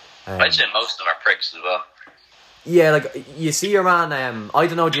 Like, I'd say most of them are pricks as well. yeah, like, you see your man, I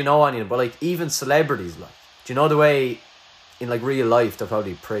don't know, do you know any of them, but like, even celebrities, like, do you know the way in like real life they're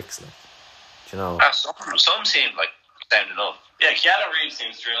probably pricks, like, do you know? Some seem like sound enough. Yeah, Keanu Reeves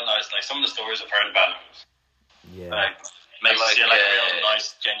seems real nice. Like, some of the stories I've heard about him, Yeah. like, makes you feel like real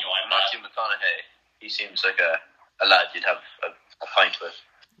nice, genuine man. Matthew McConaughey. He seems like a lad you'd have a pint with.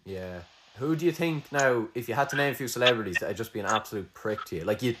 Yeah. Who do you think now, if you had to name a few celebrities, that'd just be an absolute prick to you?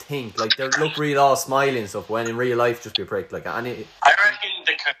 Like, you'd think, like, they look real all smiley and stuff, when in real life just be a prick. Like, any... I reckon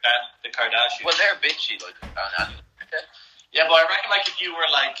the Kardashians. Well, they're bitchy, like. Yeah, but I reckon, like, if you were,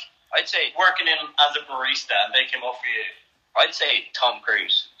 like, I'd say working in as a barista and they came up for you. I'd say Tom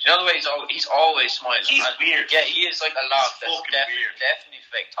Cruise. Do you know the way he's always smiling? He's weird. Yeah, he is like a laugh that's fucking weird. definitely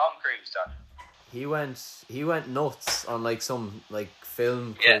fake. Tom Cruise, Dan. He went nuts on like some like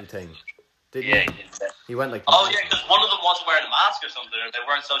film crew thing. Didn't Yeah, he? he did. He went like, Oh, yeah, because one of them wasn't wearing a mask or something, or they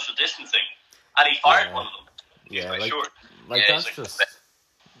weren't social distancing. And he fired Yeah. one of them. yeah, Like, like, sure. like Yeah, that's he's like- just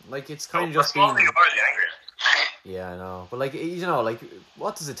like, it's kind of For just small been. thing, you're the angrier. Yeah, I know, but like, you know, like,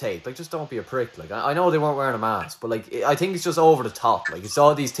 what does it take? Like, just don't be a prick. Like, I know they weren't wearing a mask, but like, I think it's just over the top. Like, it's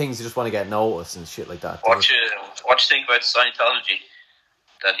all these things you just want to get noticed and shit like that. What you think about Scientology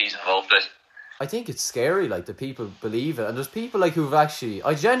that he's involved with? I think it's scary, like, that people believe it, and there's people like who've actually,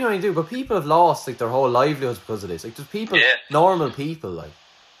 I genuinely do, but people have lost like their whole livelihoods because of this. Like, there's people, normal people, like,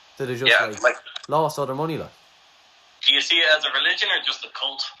 that have just like lost all their money. Like, Do you see it as a religion or just a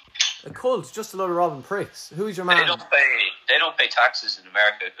cult? a cult, just a lot of robbing pricks. Who's your man? They don't pay taxes in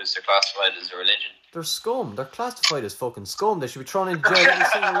America because they're classified as a religion. They're scum. They're classified as fucking scum. They should be thrown into jail, every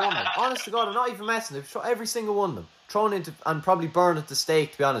single one of them. Honest to God, I'm not even messing. They'd throw every single one of them. Thrown into, and probably burned at the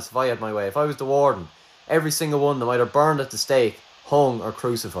stake, to be honest, if I had my way. If I was the warden, every single one of them either burned at the stake, hung, or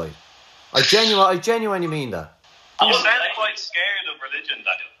crucified. I genuinely mean that. You sound quite scared of religion,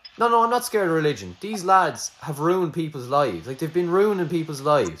 Daniel. No, I'm not scared of religion. These lads have ruined people's lives. Like, they've been ruining people's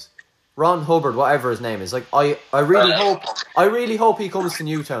lives. Ron Hubbard, whatever his name is. Like, I really hope he comes to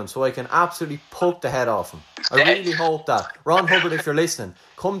Newtown so I can absolutely poke the head off him. I really hope that. Ron Hubbard, if you're listening,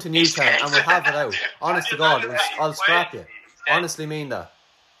 come to Newtown and we'll have it out. Honest to God, I'll scrap you. Honestly mean that.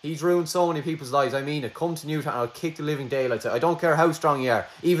 He's ruined so many people's lives. I mean it. Come to Newtown, I'll kick the living daylights out. I don't care how strong you are.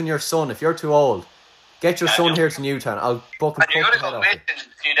 Even your son, if you're too old, get your son here to Newtown. I'll fucking poke And you're the gonna head go off missing you. in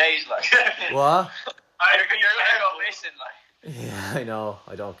a few days, like. What? You're gonna go missing, like. Yeah, I know.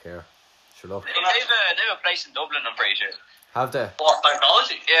 I don't care. Shut up. They have a place in Dublin, I'm pretty sure. Have they? What,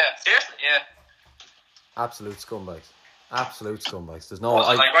 Scientology? Yeah. Seriously? Yeah. Absolute scumbags. Absolute scumbags. There's no...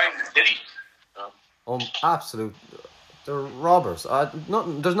 Like right in the city. Absolute... They're robbers.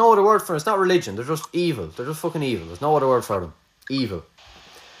 There's no other word for it. It's not religion. They're just evil. They're just fucking evil. There's no other word for them. Evil.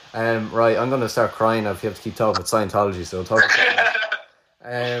 Right, I'm going to start crying now if you have to keep talking about Scientology, so talk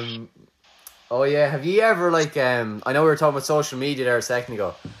about oh yeah, have you ever, like, I know we were talking about social media there a second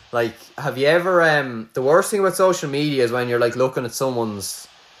ago. Like, have you ever, the worst thing about social media is when you're, like, looking at someone's,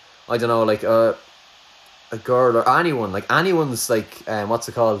 I don't know, like, a girl or anyone, like, anyone's, like, what's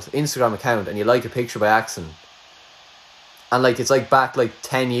it called, Instagram account, and you like a picture by accident. And, like, it's, like, back, like,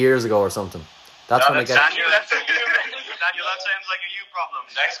 10 years ago or something. That's when I get... Daniel, that sounds like a you problem.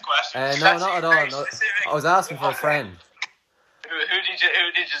 Next question. No, not at all. No. I was asking for a friend. Who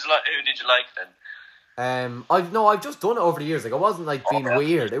did you like then? I've just done it over the years. Like, I wasn't like being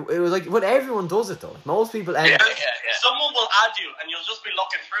weird. It was like, but everyone does it though. Most people end. Yeah. Someone will add you, and you'll just be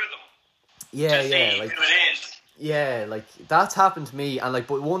looking through them. Yeah, to yeah, see like who it is. yeah, like that's happened to me. And like,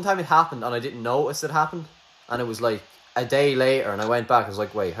 but one time it happened, and I didn't notice it happened, and it was like a day later, and I went back. I was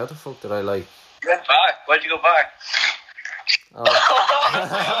like, wait, how the fuck did I like? You went back. Why'd you go back? Oh,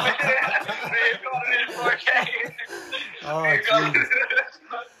 I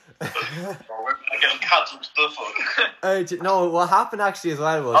get cancelled the fuck. no, what happened actually as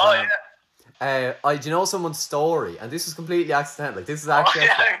well was Do you know someone's story? And this is completely accidental. Like, this is actually.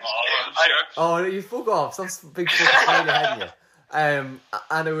 Oh, you fuck off! Some big fucking smiley head in you.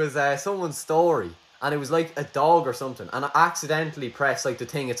 And it was someone's story, and it was like a dog or something, and I accidentally pressed like the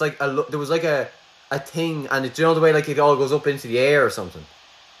thing. It's like there was like a thing, and do you know the way like it all goes up into the air or something?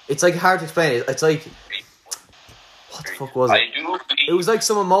 It's like hard to explain. It's like, what the fuck was it? It was like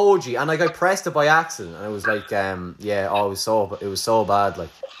some emoji, and like I pressed it by accident, and it was like it was so bad,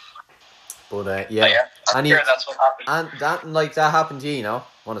 like. But yeah. I'm sure that's what happened. And that happened to you, you know?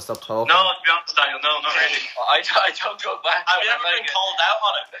 Want to stop talking? No, to be honest, Daniel, no, not really. I don't go back. Have you ever been called out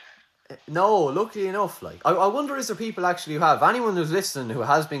on it? No, luckily enough, like I wonder, is there people actually who have? Anyone who's listening who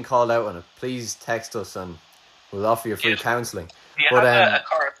has been called out on it, please text us and we'll offer you free counselling. Do you have a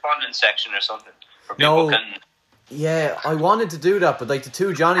correspondence section or something where people can? Yeah, I wanted to do that, but like the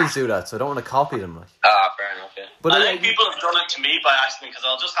two Johnnies do that, so I don't want to copy them. Like. Fair enough. Yeah. But I think people have done it to me by accident, because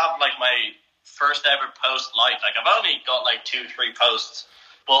I'll just have like my first ever post liked. Like, I've only got like 2-3 posts,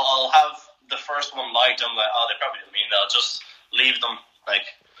 but I'll have the first one liked. I'm like, oh, they probably didn't mean that. I'll just leave them, like,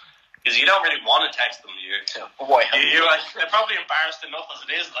 because you don't really want to text them. They're probably embarrassed enough as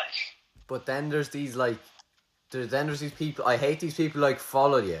it is, like. But then there's these like. There's these people. I hate these people like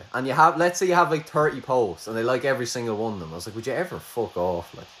follow you, and you have. Let's say you have like 30 posts, and they like every single one of them. I was like, would you ever fuck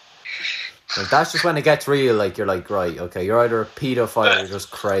off? Like that's just when it gets real. Like you're like, right, okay, you're either a paedophile or you're just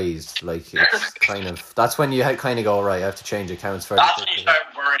crazed. Like it's kind of. That's when you kind of go, right, I have to change accounts for. That's when you start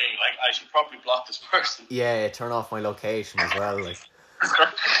worrying. Like, I should probably block this person. Yeah, turn off my location as well. Like.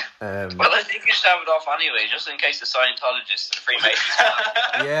 Well, I think you should have it off anyway, just in case the Scientologists and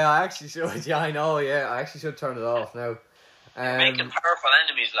Freemasons. Yeah, I actually should. Yeah, I know. Yeah, I actually should turn it off now. You're making powerful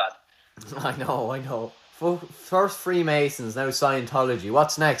enemies, lad. I know. First Freemasons, now Scientology.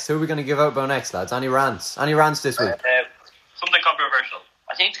 What's next? Who are we going to give out about next, lads? Any rants? Any rants this week? Something controversial.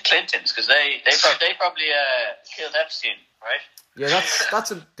 I think the Clintons, because they probably killed Epstein, right? Yeah, that's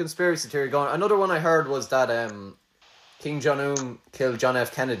a conspiracy theory going. Another one I heard was that King Jong-un killed John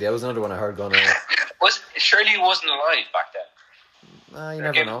F. Kennedy. That was another one I heard going on. Surely he wasn't alive back then. You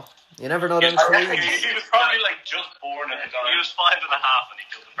never know. You never know. He was probably like just born at the time. He was 5.5 when he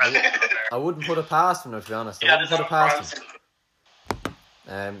killed the president. I wouldn't put it past him, to be honest. I wouldn't put it past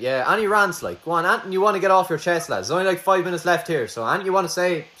him. Any rants, like, go on, Anton, you want to get off your chest, lads. There's only like 5 minutes left here, so Anton, you want to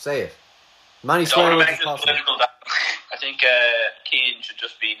say it. Many swear words as possible. I think Keane should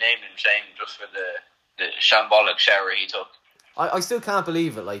just be named and shamed just for the shambolic shower he took. I still can't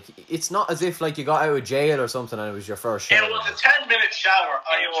believe it. Like, it's not as if like you got out of jail or something and it was your first shower. It was a 10-minute shower.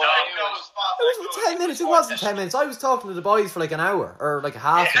 It was 10 minutes. It wasn't 10 minutes. I was talking to the boys for like an hour or like a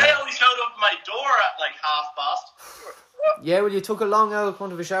half an hour. I only showed up at my door at like past. Yeah, well, you took a long out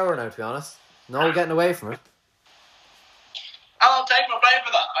of a shower now, to be honest. No getting away from it. I'll take my blame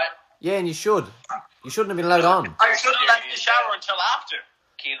for that. Yeah, and you should. You shouldn't have been allowed on. I should have left the shower until after.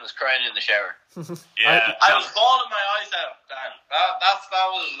 Keane was crying in the shower. Yeah, I was bawling my eyes out, Dan. That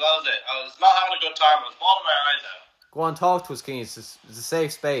was it. I was not having a good time. I was bawling my eyes out. Go on, talk to us, Keane. It's a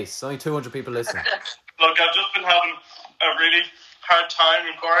safe space. Only 200 people listening. Look, I've just been having a really hard time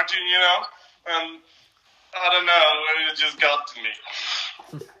in quarantine, you know, and I don't know, it just got to me.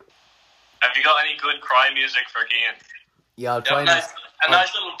 Have you got any good cry music for Keane? Yeah, I'll try. A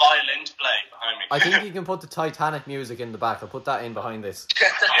nice little violin to play behind me. I think you can put the Titanic music in the back. I'll put that in behind this. Yeah,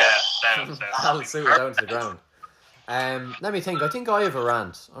 sounds. That'll suit it down to the ground. Let me think. I think I have a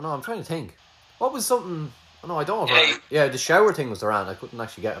rant. Oh no, I'm trying to think. What was something? Oh no, I don't have a rant. Yeah, the shower thing was the rant. I couldn't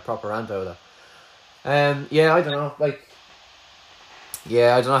actually get a proper rant out of that. Yeah, I don't know. Like,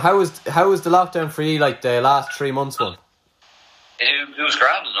 yeah, I don't know. How was the lockdown for you? Like the last 3 months one? It was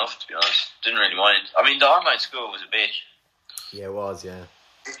grand enough, to be honest. Didn't really mind. I mean, the online school was a bitch. Yeah, it was, yeah.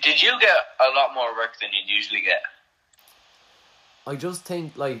 Did you get a lot more work than you'd usually get? I just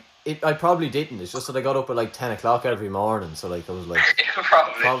think, like, I probably didn't. It's just that I got up at, like, 10 o'clock every morning, so, like, I was, like...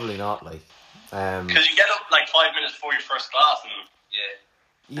 probably not, like... Because you get up, like, 5 minutes before your first class, and...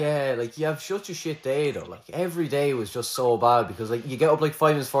 Yeah, like, you have such a shit day, though. Like, every day was just so bad, because, like, you get up, like,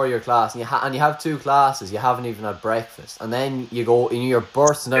 5 minutes before your class, and you have 2 classes, you haven't even had breakfast, and then you go, and you're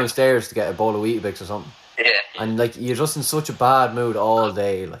bursting downstairs to get a bowl of Weetabix or something. Yeah. And like you're just in such a bad mood all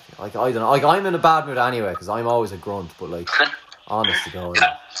day. Like I don't know. Like I'm in a bad mood anyway because I'm always a grunt. But like, honest to God,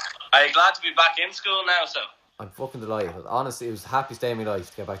 are you glad to be back in school now? So I'm fucking delighted. Honestly, it was the happiest day of my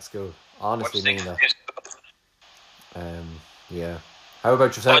life to get back to school. Honestly, mean that. Yeah. How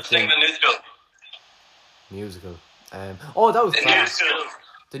about yourself? What's the new school? Musical. Oh, that was class.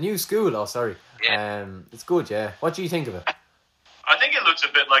 The new school. Oh, sorry. Yeah. It's good. Yeah. What do you think of it? I think it looks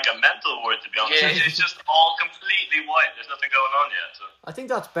a bit like a mental ward, to be honest. Yeah. It's just all completely white. There's nothing going on yet. So. I think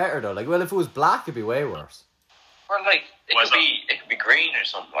that's better though. Like, well, if it was black, it'd be way worse. Or like it Why is could be green or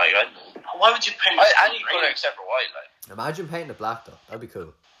something. Like I don't know. Why would you paint Any it colour green? except for white. Like Imagine painting it black though. That'd be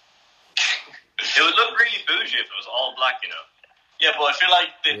cool. It would look really bougie if it was all black, you know. Yeah, but I feel like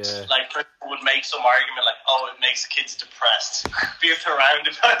like people would make some argument like, oh, it makes kids depressed. Be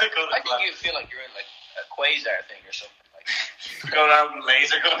surrounded by the colour. I think you feel like you're in like a quasar thing or something. Like going out with a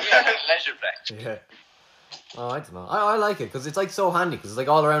laser gun. leisure flex. Yeah. Oh, I don't know. I like it because it's like so handy because it's like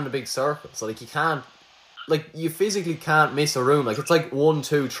all around a big circle. So like you can't, like you physically can't miss a room. Like it's like 1,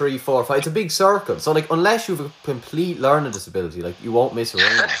 2, 3, 4, 5. It's a big circle. So like unless you have a complete learning disability, like you won't miss a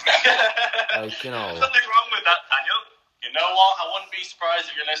room. Like, you know. There's nothing wrong with that, Daniel. You know what? I wouldn't be surprised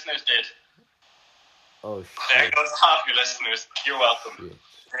if your listeners did. Oh There shit. goes half your listeners. You're welcome.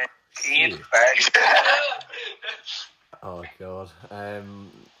 Shit. Oh god.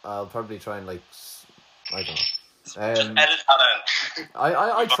 I'll probably try and like I don't know. Just edit that out.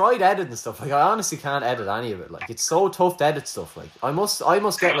 I tried editing stuff. Like I honestly can't edit any of it. Like it's so tough to edit stuff. Like I must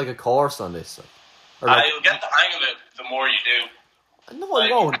get like a course on this. Like, or like, You'll get the hang of it the more you do. no, I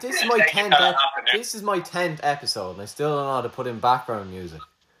won't. This is my Take it 10th. kinda afternoon. This is my 10th episode, and I still don't know how to put in background music.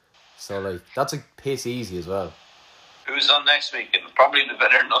 So like that's a piss easy as well. Who's on next week? It'll probably be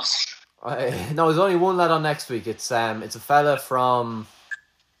better than us. No, there's only one lad on next week. It's a fella from.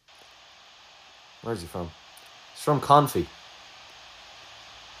 Where's he from? He's from Confi.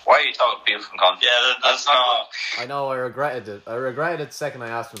 Why are you talking people from Confi? Yeah, that's not. I know. I regretted it. The second I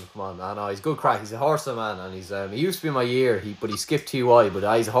asked him to come on. I know he's a good crack. He's a Horsa man, and he's he used to be my year. But he skipped TY.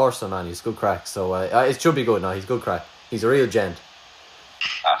 But he's a Horsa man. He's good crack. So it should be good now. He's good crack. He's a real gent.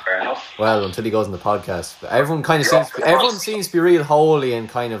 Fair enough. Well, until he goes on the podcast. But everyone seems to be real holy and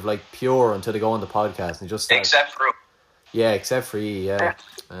kind of like pure until they go on the podcast and just start, Except for except for you, yeah.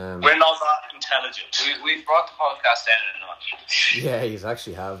 We're not that intelligent. we've brought the podcast down a notch. Yeah, he's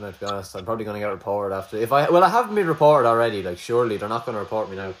actually have now, to be honest. I'm probably going to get reported after. I haven't been reported already. Like, surely they're not going to report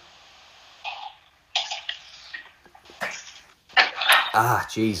me now. Ah,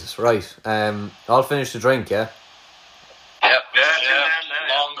 Jesus, right. I'll finish the drink, yeah? Yep. Yeah.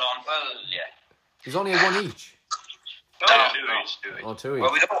 Long gone. Well, yeah. There's only one each. No, No. do it. Oh, two each.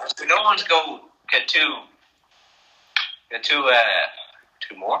 Well, we don't want to go get two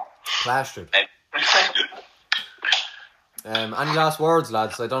more. Plastered. Maybe. Any last words,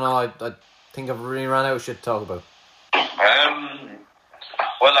 lads? I don't know. I think I've really ran out of shit to talk about. Well,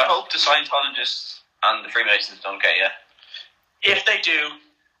 I hope the Scientologists and the Freemasons don't get you. If they do,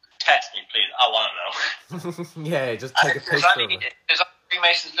 text me, please. I want to know. Yeah, just take a If there's picture any of it.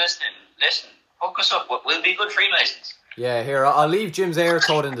 Freemasons listening, listen, hook us up. We'll be good Freemasons. Yeah, here, I'll leave Jim's air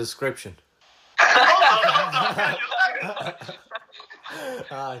code in the description.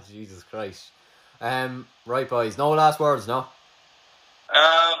 Ah, Jesus Christ. Right, boys. No last words, no?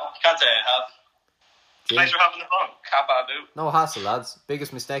 Can't say I have. Jim? Thanks for having the fun. Kababoo. No hassle, lads.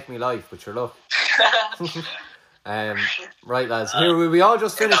 Biggest mistake of my life, but your luck. Right, lads. Here, will we all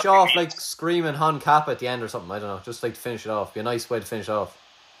just finish off like screaming Han Kappa at the end or something? I don't know. Just like to finish it off. Be a nice way to finish off.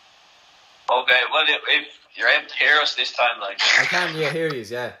 Okay, well, if you're able to hear us this time, like... I can, yeah, hear yous,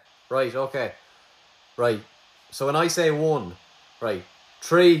 yeah. Right, okay. Right. So when I say one, right,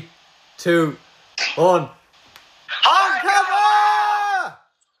 3, 2, 1. Han Kappa!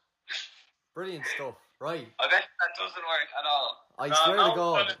 Brilliant stuff. Right. I bet that doesn't work at all. I swear to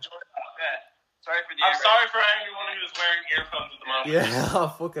God. Okay. Sorry for the I'm earbud. sorry for anyone who's wearing earphones at the moment. Yeah, oh,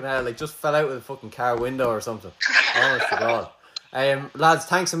 fucking hell. Like, just fell out with a fucking car window or something. Honest to God. Lads,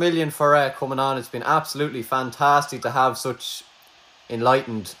 thanks a million for coming on. It's been absolutely fantastic to have such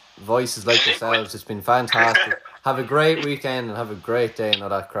enlightened voices like yourselves. It's been fantastic. Have a great weekend and have a great day and all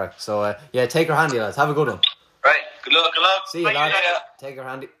that crack. So, yeah, take her handy, lads. Have a good one. Right, good luck. Good luck. See you, Thank lads. you. Take her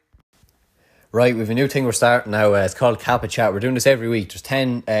handy. Right, we've a new thing we're starting now. It's called Kappa Chat. We're doing this every week.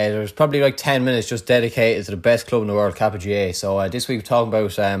 There's probably like 10 minutes just dedicated to the best club in the world, Kappa GA. So this week we're talking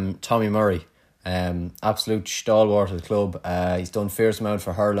about Tommy Murray, absolute stalwart of the club. He's done fierce amount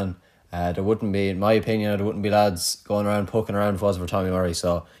for hurling. There wouldn't be, in my opinion, there wouldn't be lads going around poking around if it wasn't for Tommy Murray.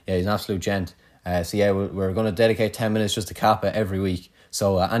 So yeah, he's an absolute gent. So yeah, we're going to dedicate 10 minutes just to Kappa every week.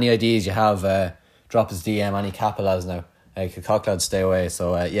 So any ideas you have, drop us DM. Any Kappa lads now. Cock lads, stay away.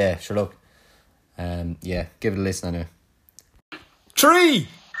 So yeah, sure look. Yeah, give it a listen anyway. 3,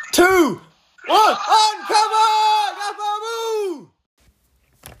 2, 1, on, come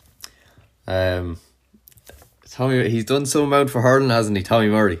on, Tommy, he's done some amount for hurling, hasn't he, Tommy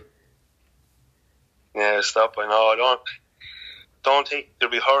Murray? Yeah, stop. I know. I don't think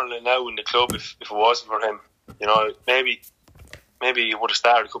there'd be hurling now in the club if it wasn't for him. You know, maybe maybe he would have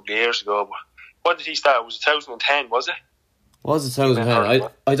started a couple of years ago. But when did he start? Was it 2010? Was it? Was it 2010?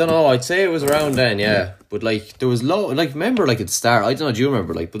 I don't know. I'd say it was around then, yeah. But like there was remember like at the start. I don't know. Do you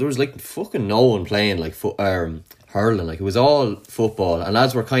remember like? But there was like fucking no one playing like hurling. Like it was all football, and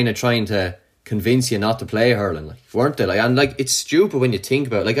lads were kind of trying to convince you not to play hurling, like weren't they? Like, and like it's stupid when you think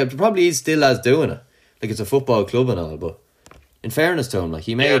about it. Like it probably is still lads doing it. Like it's a football club and all, but in fairness to him, like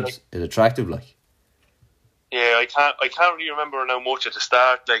he made it attractive. Like I can't really remember now much at the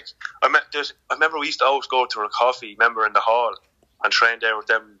start. Like I remember we used to always go to a coffee, remember, in the hall and train there with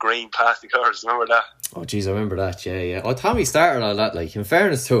them green plastic cars. Remember that? Oh jeez, I remember that. Yeah. Oh, Tommy started all that. Like in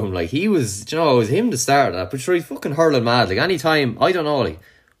fairness to him, like he was, it was him to start that. But sure, he's fucking hurling mad. Like any time, I don't know, like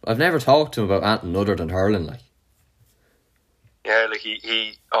I've never talked to him about anything other than hurling. Like yeah, like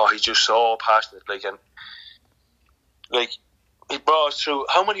he's just so passionate. Like and like he brought us through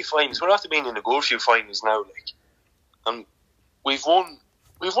how many finals? We're after being in a good few finals now. Like and we've won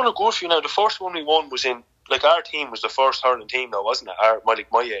a good few now. The first one we won was in. Like our team was the first hurling team, though, wasn't it?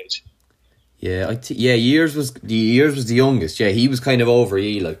 My age. Yeah, Years was the youngest. Yeah, he was kind of over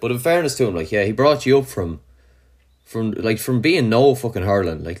ye, like. But in fairness to him, like, yeah, he brought you up from being no fucking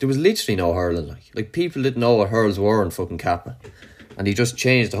hurling. Like there was literally no hurling. Like people didn't know what hurls were in fucking Kappa, and he just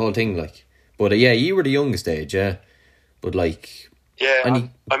changed the whole thing. Like, but yeah, you were the youngest age, yeah. But like, yeah, I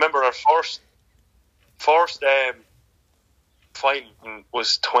remember our first final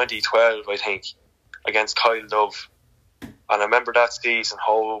was 2012, I think, against Kyle Dove. And I remember that season,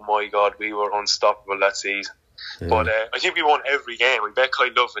 oh my God, we were unstoppable that season. Yeah. But I think we won every game. We bet Kyle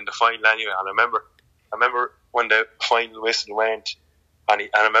Dove in the final anyway. And I remember when the final whistle went, and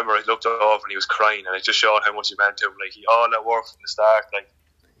I remember I looked over and he was crying, and it just showed how much he meant to him. Like, all that work from the start, like,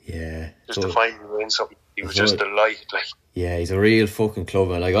 yeah, just to finally win something. He was just delighted, like. Yeah, he's a real fucking club,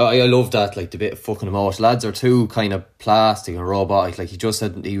 man. Like I love that, like the bit of fucking emotion. Lads are too kind of plastic and robotic. Like he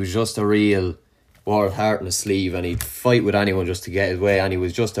was just a real wore his heart in his sleeve, and he'd fight with anyone just to get his way, and he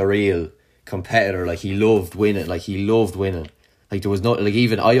was just a real competitor. Like he loved winning. Like there was no, like,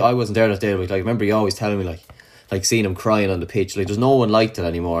 even I wasn't there that day, but like I remember he always telling me like seeing him crying on the pitch. Like there's no one like that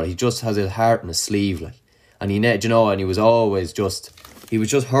anymore. He just has his heart in his sleeve, like, and and he was always just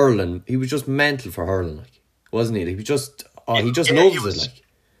hurling. He was just mental for hurling, like, wasn't he? Like, he just loves it. Like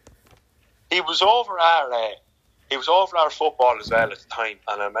he was over our football as well at the time,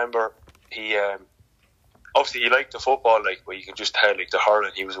 and I remember he obviously he liked the football, like, but you can just tell, like, the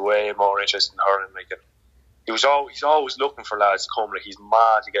hurling, he was way more interested in hurling. Like, he's always looking for lads to come. Like, he's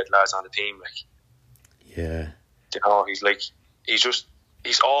mad to get lads on the team. Like, yeah,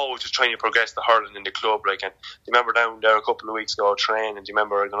 he's always just trying to progress the hurling in the club. Like, and do you remember down there a couple of weeks ago training? Do you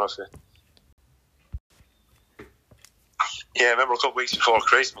remember? I don't know if I remember a couple of weeks before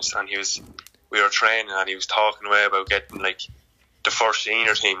Christmas, and we were training, and he was talking away about getting, like, the first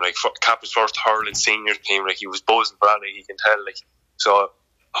senior team, like Kappa's first hurling senior team. Like, he was buzzing for that, like, he can tell. Like, so I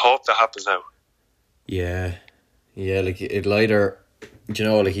hope that happens now. Yeah, like it'll either, like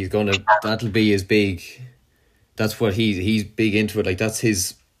that'll be his big. That's what he's big into it. Like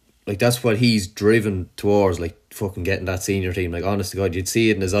that's what he's driven towards. Like fucking getting that senior team. Like, honest to God, you'd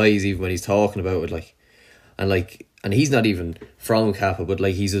see it in his eyes even when he's talking about it. Like, and he's not even from Kappa, but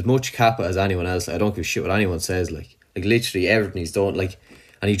like he's as much Kappa as anyone else. I don't give a shit what anyone says. Like literally everything he's done. Like,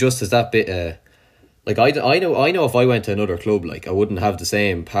 and he just has that bit. Like I know if I went to another club, like, I wouldn't have the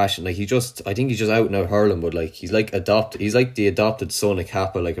same passion. Like, I think he's just out and out hurling, but like he's like the adopted son of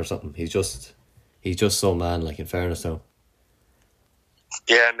Kappa, like, or something. He's just so man, like, in fairness to him.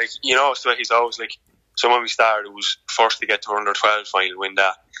 Yeah, and like, so he's always like, so when we started, it was first to get to under 12 final, win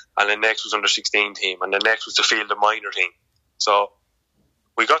that, and then next was under 16 team, and then next was the field of minor team. So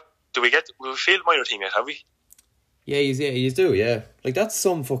we field minor team yet, have we? Yeah, you do, yeah. Like, that's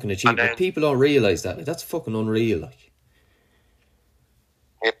some fucking achievement. Then, like, people don't realise that. Like, that's fucking unreal, like.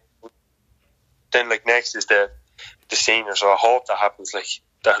 Yeah. Then, like, next is the senior, so I hope that happens, like,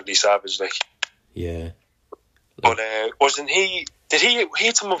 that'll be savage, like. Yeah. But, he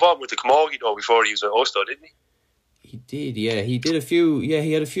had some involvement with the Camogie, though, before he was at us, though, didn't he? He did, yeah. He did a few,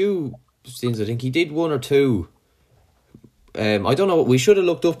 he had a few things, I think. He did one or two. I don't know. We should have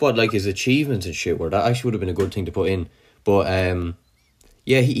looked up what, like, his achievements and shit were. That actually would have been a good thing to put in. But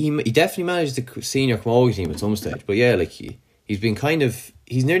yeah, he definitely managed the senior Camogie team at some stage. But yeah, like, he's been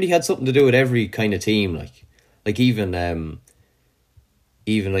he's nearly had something to do with every kind of team. Like even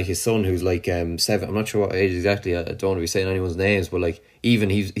like his son, who's like 7. I'm not sure what age exactly. I don't want to be saying anyone's names, but like even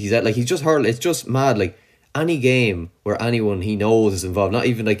he's just hurling. It's just mad. Like, any game where anyone he knows is involved, not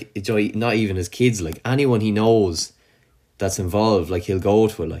even like, not even his kids, like anyone he knows that's involved, like, he'll go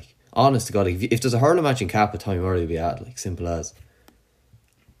to it. Like, honest to God, if there's a hurling match in Kappa, Tommy Murray will be at, like, simple as.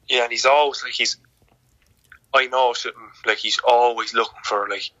 Yeah, and he's always like I know something, like he's always looking for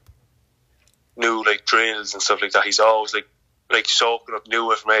like new like drills and stuff like that. He's always like soaking up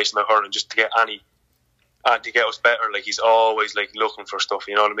new information about hurling just to get to get us better. Like he's always like looking for stuff.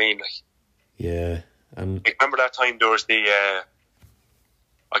 You know what I mean? Like yeah, and like, remember that time there was the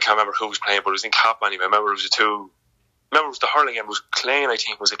I can't remember who was playing, but it was in Cap anyway. I remember it was Remember it was the hurling game. It was Clane, I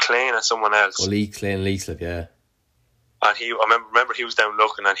think. Was it Clane and someone else? Well, Clane Leaslip, yeah. And I remember he was down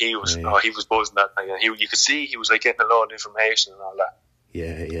looking, and he was he was buzzing that night. And you could see he was like getting a lot of information and all that.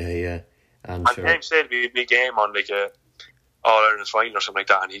 Yeah. And sure. James said it'd be a big game on like a All Ireland final or something like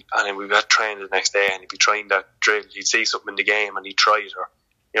that, and then we got trained the next day, and he'd be trying that drill. He'd see something in the game, and he'd try it, or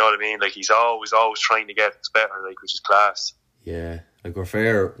you know what I mean. Like he's always trying to get us better, like, which is class. Yeah, like we're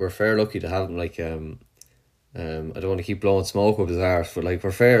fair lucky to have him. Like I don't want to keep blowing smoke up his arse, but like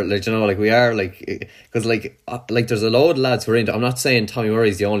we're fair, like, you know, like we are, like, because like there's a load of lads who are into. I'm not saying Tommy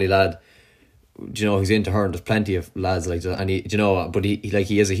Murray's the only lad, you know, who's into hurling. There's plenty of lads like that, and he, you know, but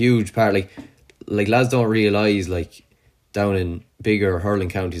he has a huge part. Like lads don't realise, like, down in bigger hurling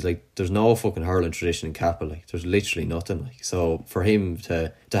counties, like there's no fucking hurling tradition in Kappa. Like there's literally nothing. Like, so for him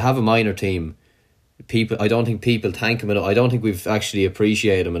to have a minor team, I don't think people thank him enough. I don't think we've actually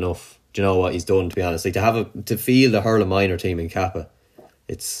appreciated him enough. Do you know what he's done, to be honest? Like to feel the hurling minor team in Kappa,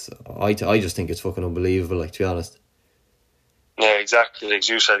 I just think it's fucking unbelievable, like, to be honest. Yeah, exactly. Like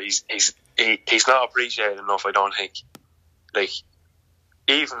you said, he's not appreciated enough, I don't think. Like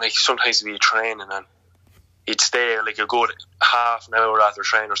even like sometimes we'd be training and he'd stay like a good half an hour after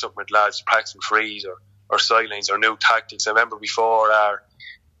training or something with lads practicing frees or sidelines or new tactics. I remember before our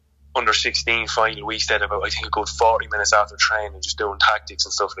under 16 final, we stayed about, I think, a good 40 minutes after training just doing tactics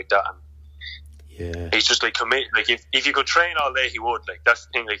and stuff like that. And yeah, he's just like committed. Like if you could train all day, he would. Like that's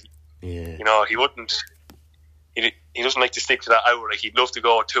the thing. Like, yeah, you know, he wouldn't. He doesn't like to stick to that hour. Like he'd love to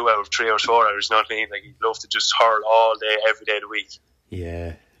go 2 hours, 3 hours, 4 hours. You know what I mean? Like he'd love to just hurl all day, every day of the week.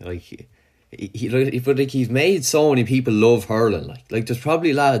 Yeah, like but like he's made so many people love hurling. Like there's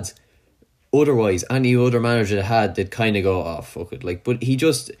probably lads otherwise any other manager that had, they'd kind of go, oh fuck it. Like, but he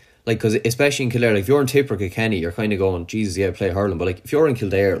just, like, because especially in Kildare, like if you're in Tipper Kilkenny, you're kind of going, Jesus, yeah, play hurling. But like if you're in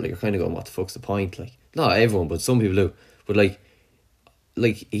Kildare, like you're kind of going, what the fuck's the point? Like, not everyone, but some people do. But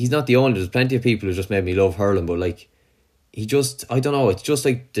like he's not the only. There's plenty of people who just made me love hurling. But like he just, I don't know. It's just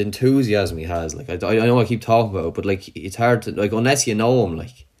like the enthusiasm he has. Like I know I keep talking about it, but like it's hard to, like, unless you know him.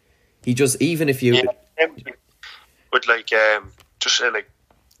 Like he just, even if you, with like just say like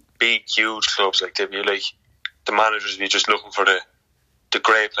big huge clubs, like they'd be like, the managers be just looking for the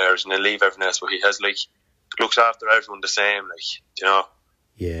great players and they leave everyone else. But he has like looks after everyone the same, like, you know.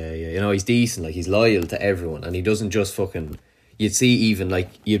 Yeah, you know, he's decent. Like he's loyal to everyone, and he doesn't just fucking. You'd see even like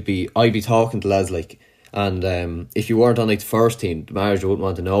I'd be talking to lads like, and if you weren't on like the first team, the manager wouldn't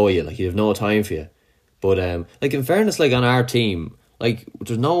want to know you. Like he'd have no time for you. But like in fairness, like on our team, like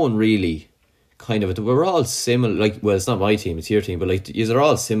there's no one really kind of, we're all similar. Like, well, it's not my team, it's your team, but like they're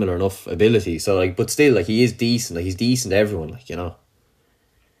all similar enough ability. So like, but still, like he is decent. Like he's decent to everyone. Like, you know.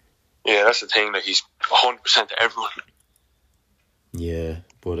 Yeah, that's the thing. Like he's 100% to everyone. Yeah,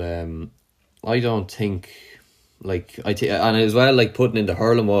 but I don't think, like, and as well, like putting in the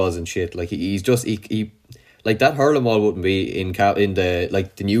hurling walls and shit. Like he's just he like that hurling wall wouldn't be in the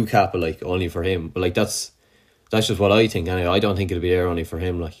like the new Kappa, like only for him. But like that's just what I think. Anyway, I don't think it'll be there only for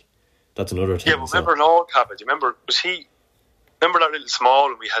him. Like that's another thing. Yeah, but remember an old Kappa? Do you remember? Remember that little small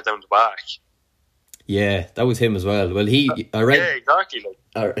one we had down the back? Yeah, that was him as well. Well, I read. Yeah, exactly. Like.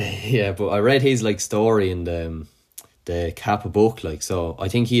 Yeah, but I read his like story in the Kappa book. Like, so I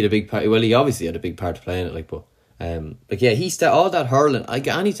think he had a big part. Well, he obviously had a big part to play in it. Like, but like, yeah, all that hurling. Like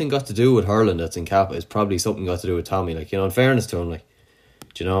anything got to do with hurling that's in Kappa is probably something got to do with Tommy. Like, you know, in fairness to him, like,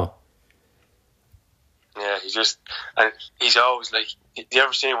 do you know? Yeah, he's always like. Do you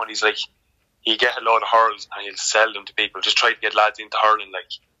ever see when he's like, he get a load of hurls and he'll sell them to people. Just try to get lads into hurling,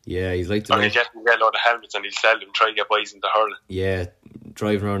 like. Yeah, he's like. Or he'll get a load of helmets and he'll sell them. Try to get boys into hurling. Yeah,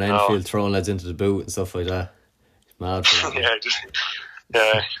 driving around Enfield, throwing lads into the boot and stuff like that. It's mad.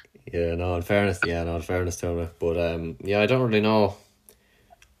 Yeah. Yeah, no, in fairness to him. But yeah, I don't really know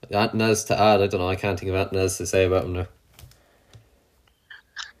anything else to add. I don't know. I can't think of anything else to say about him now.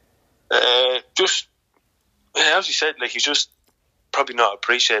 Just as you said, like he's just probably not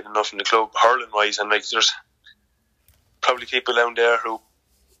appreciated enough in the club hurling wise, and like there's probably people down there who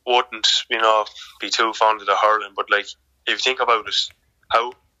wouldn't, you know, be too fond of the hurling. But like if you think about it,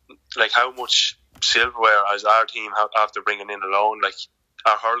 how much silverware as our team after bringing in alone, like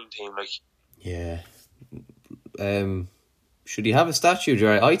our hurling team, like. Yeah. Should he have a statue,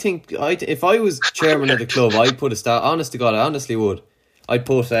 Jerry? I think if I was chairman of the club, I'd put a honest to God, I honestly would. I'd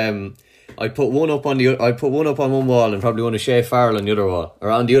put one up on one wall and probably one of Shea Farrell on the other wall or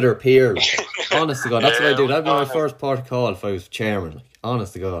on the other pier. Like. Honest to God, that's what I'd do. That'd be my first port of call if I was chairman. Like,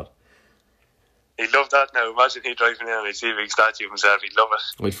 honest to God. He'd love that now. Imagine he driving in and he'd see a big statue of himself. He'd love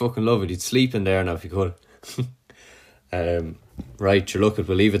it. I'd fucking love it. He'd sleep in there now if he could. Right, look,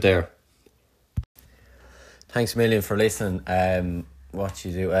 we'll leave it there. Thanks a million for listening. What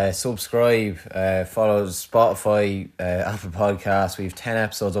you do, subscribe, follow Spotify, Apple Podcasts. We have 10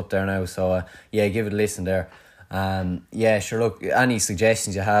 episodes up there now, so yeah, give it a listen there. Yeah, sure, look, any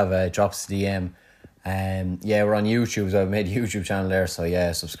suggestions you have, drop us a DM. Yeah, we're on YouTube, so I've made a YouTube channel there, so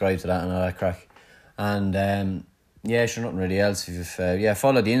yeah, subscribe to that and all that crack. And yeah, sure, nothing really else. If yeah,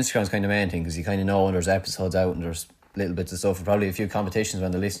 follow the Instagram's kind of main thing, because you kind of know when there's episodes out and there's little bits of stuff, and probably a few competitions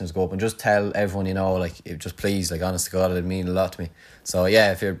when the listeners go up, and just tell everyone you know, like, just please, like, honest to God, it'd mean a lot to me. So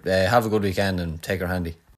yeah, if you have a good weekend and take her handy.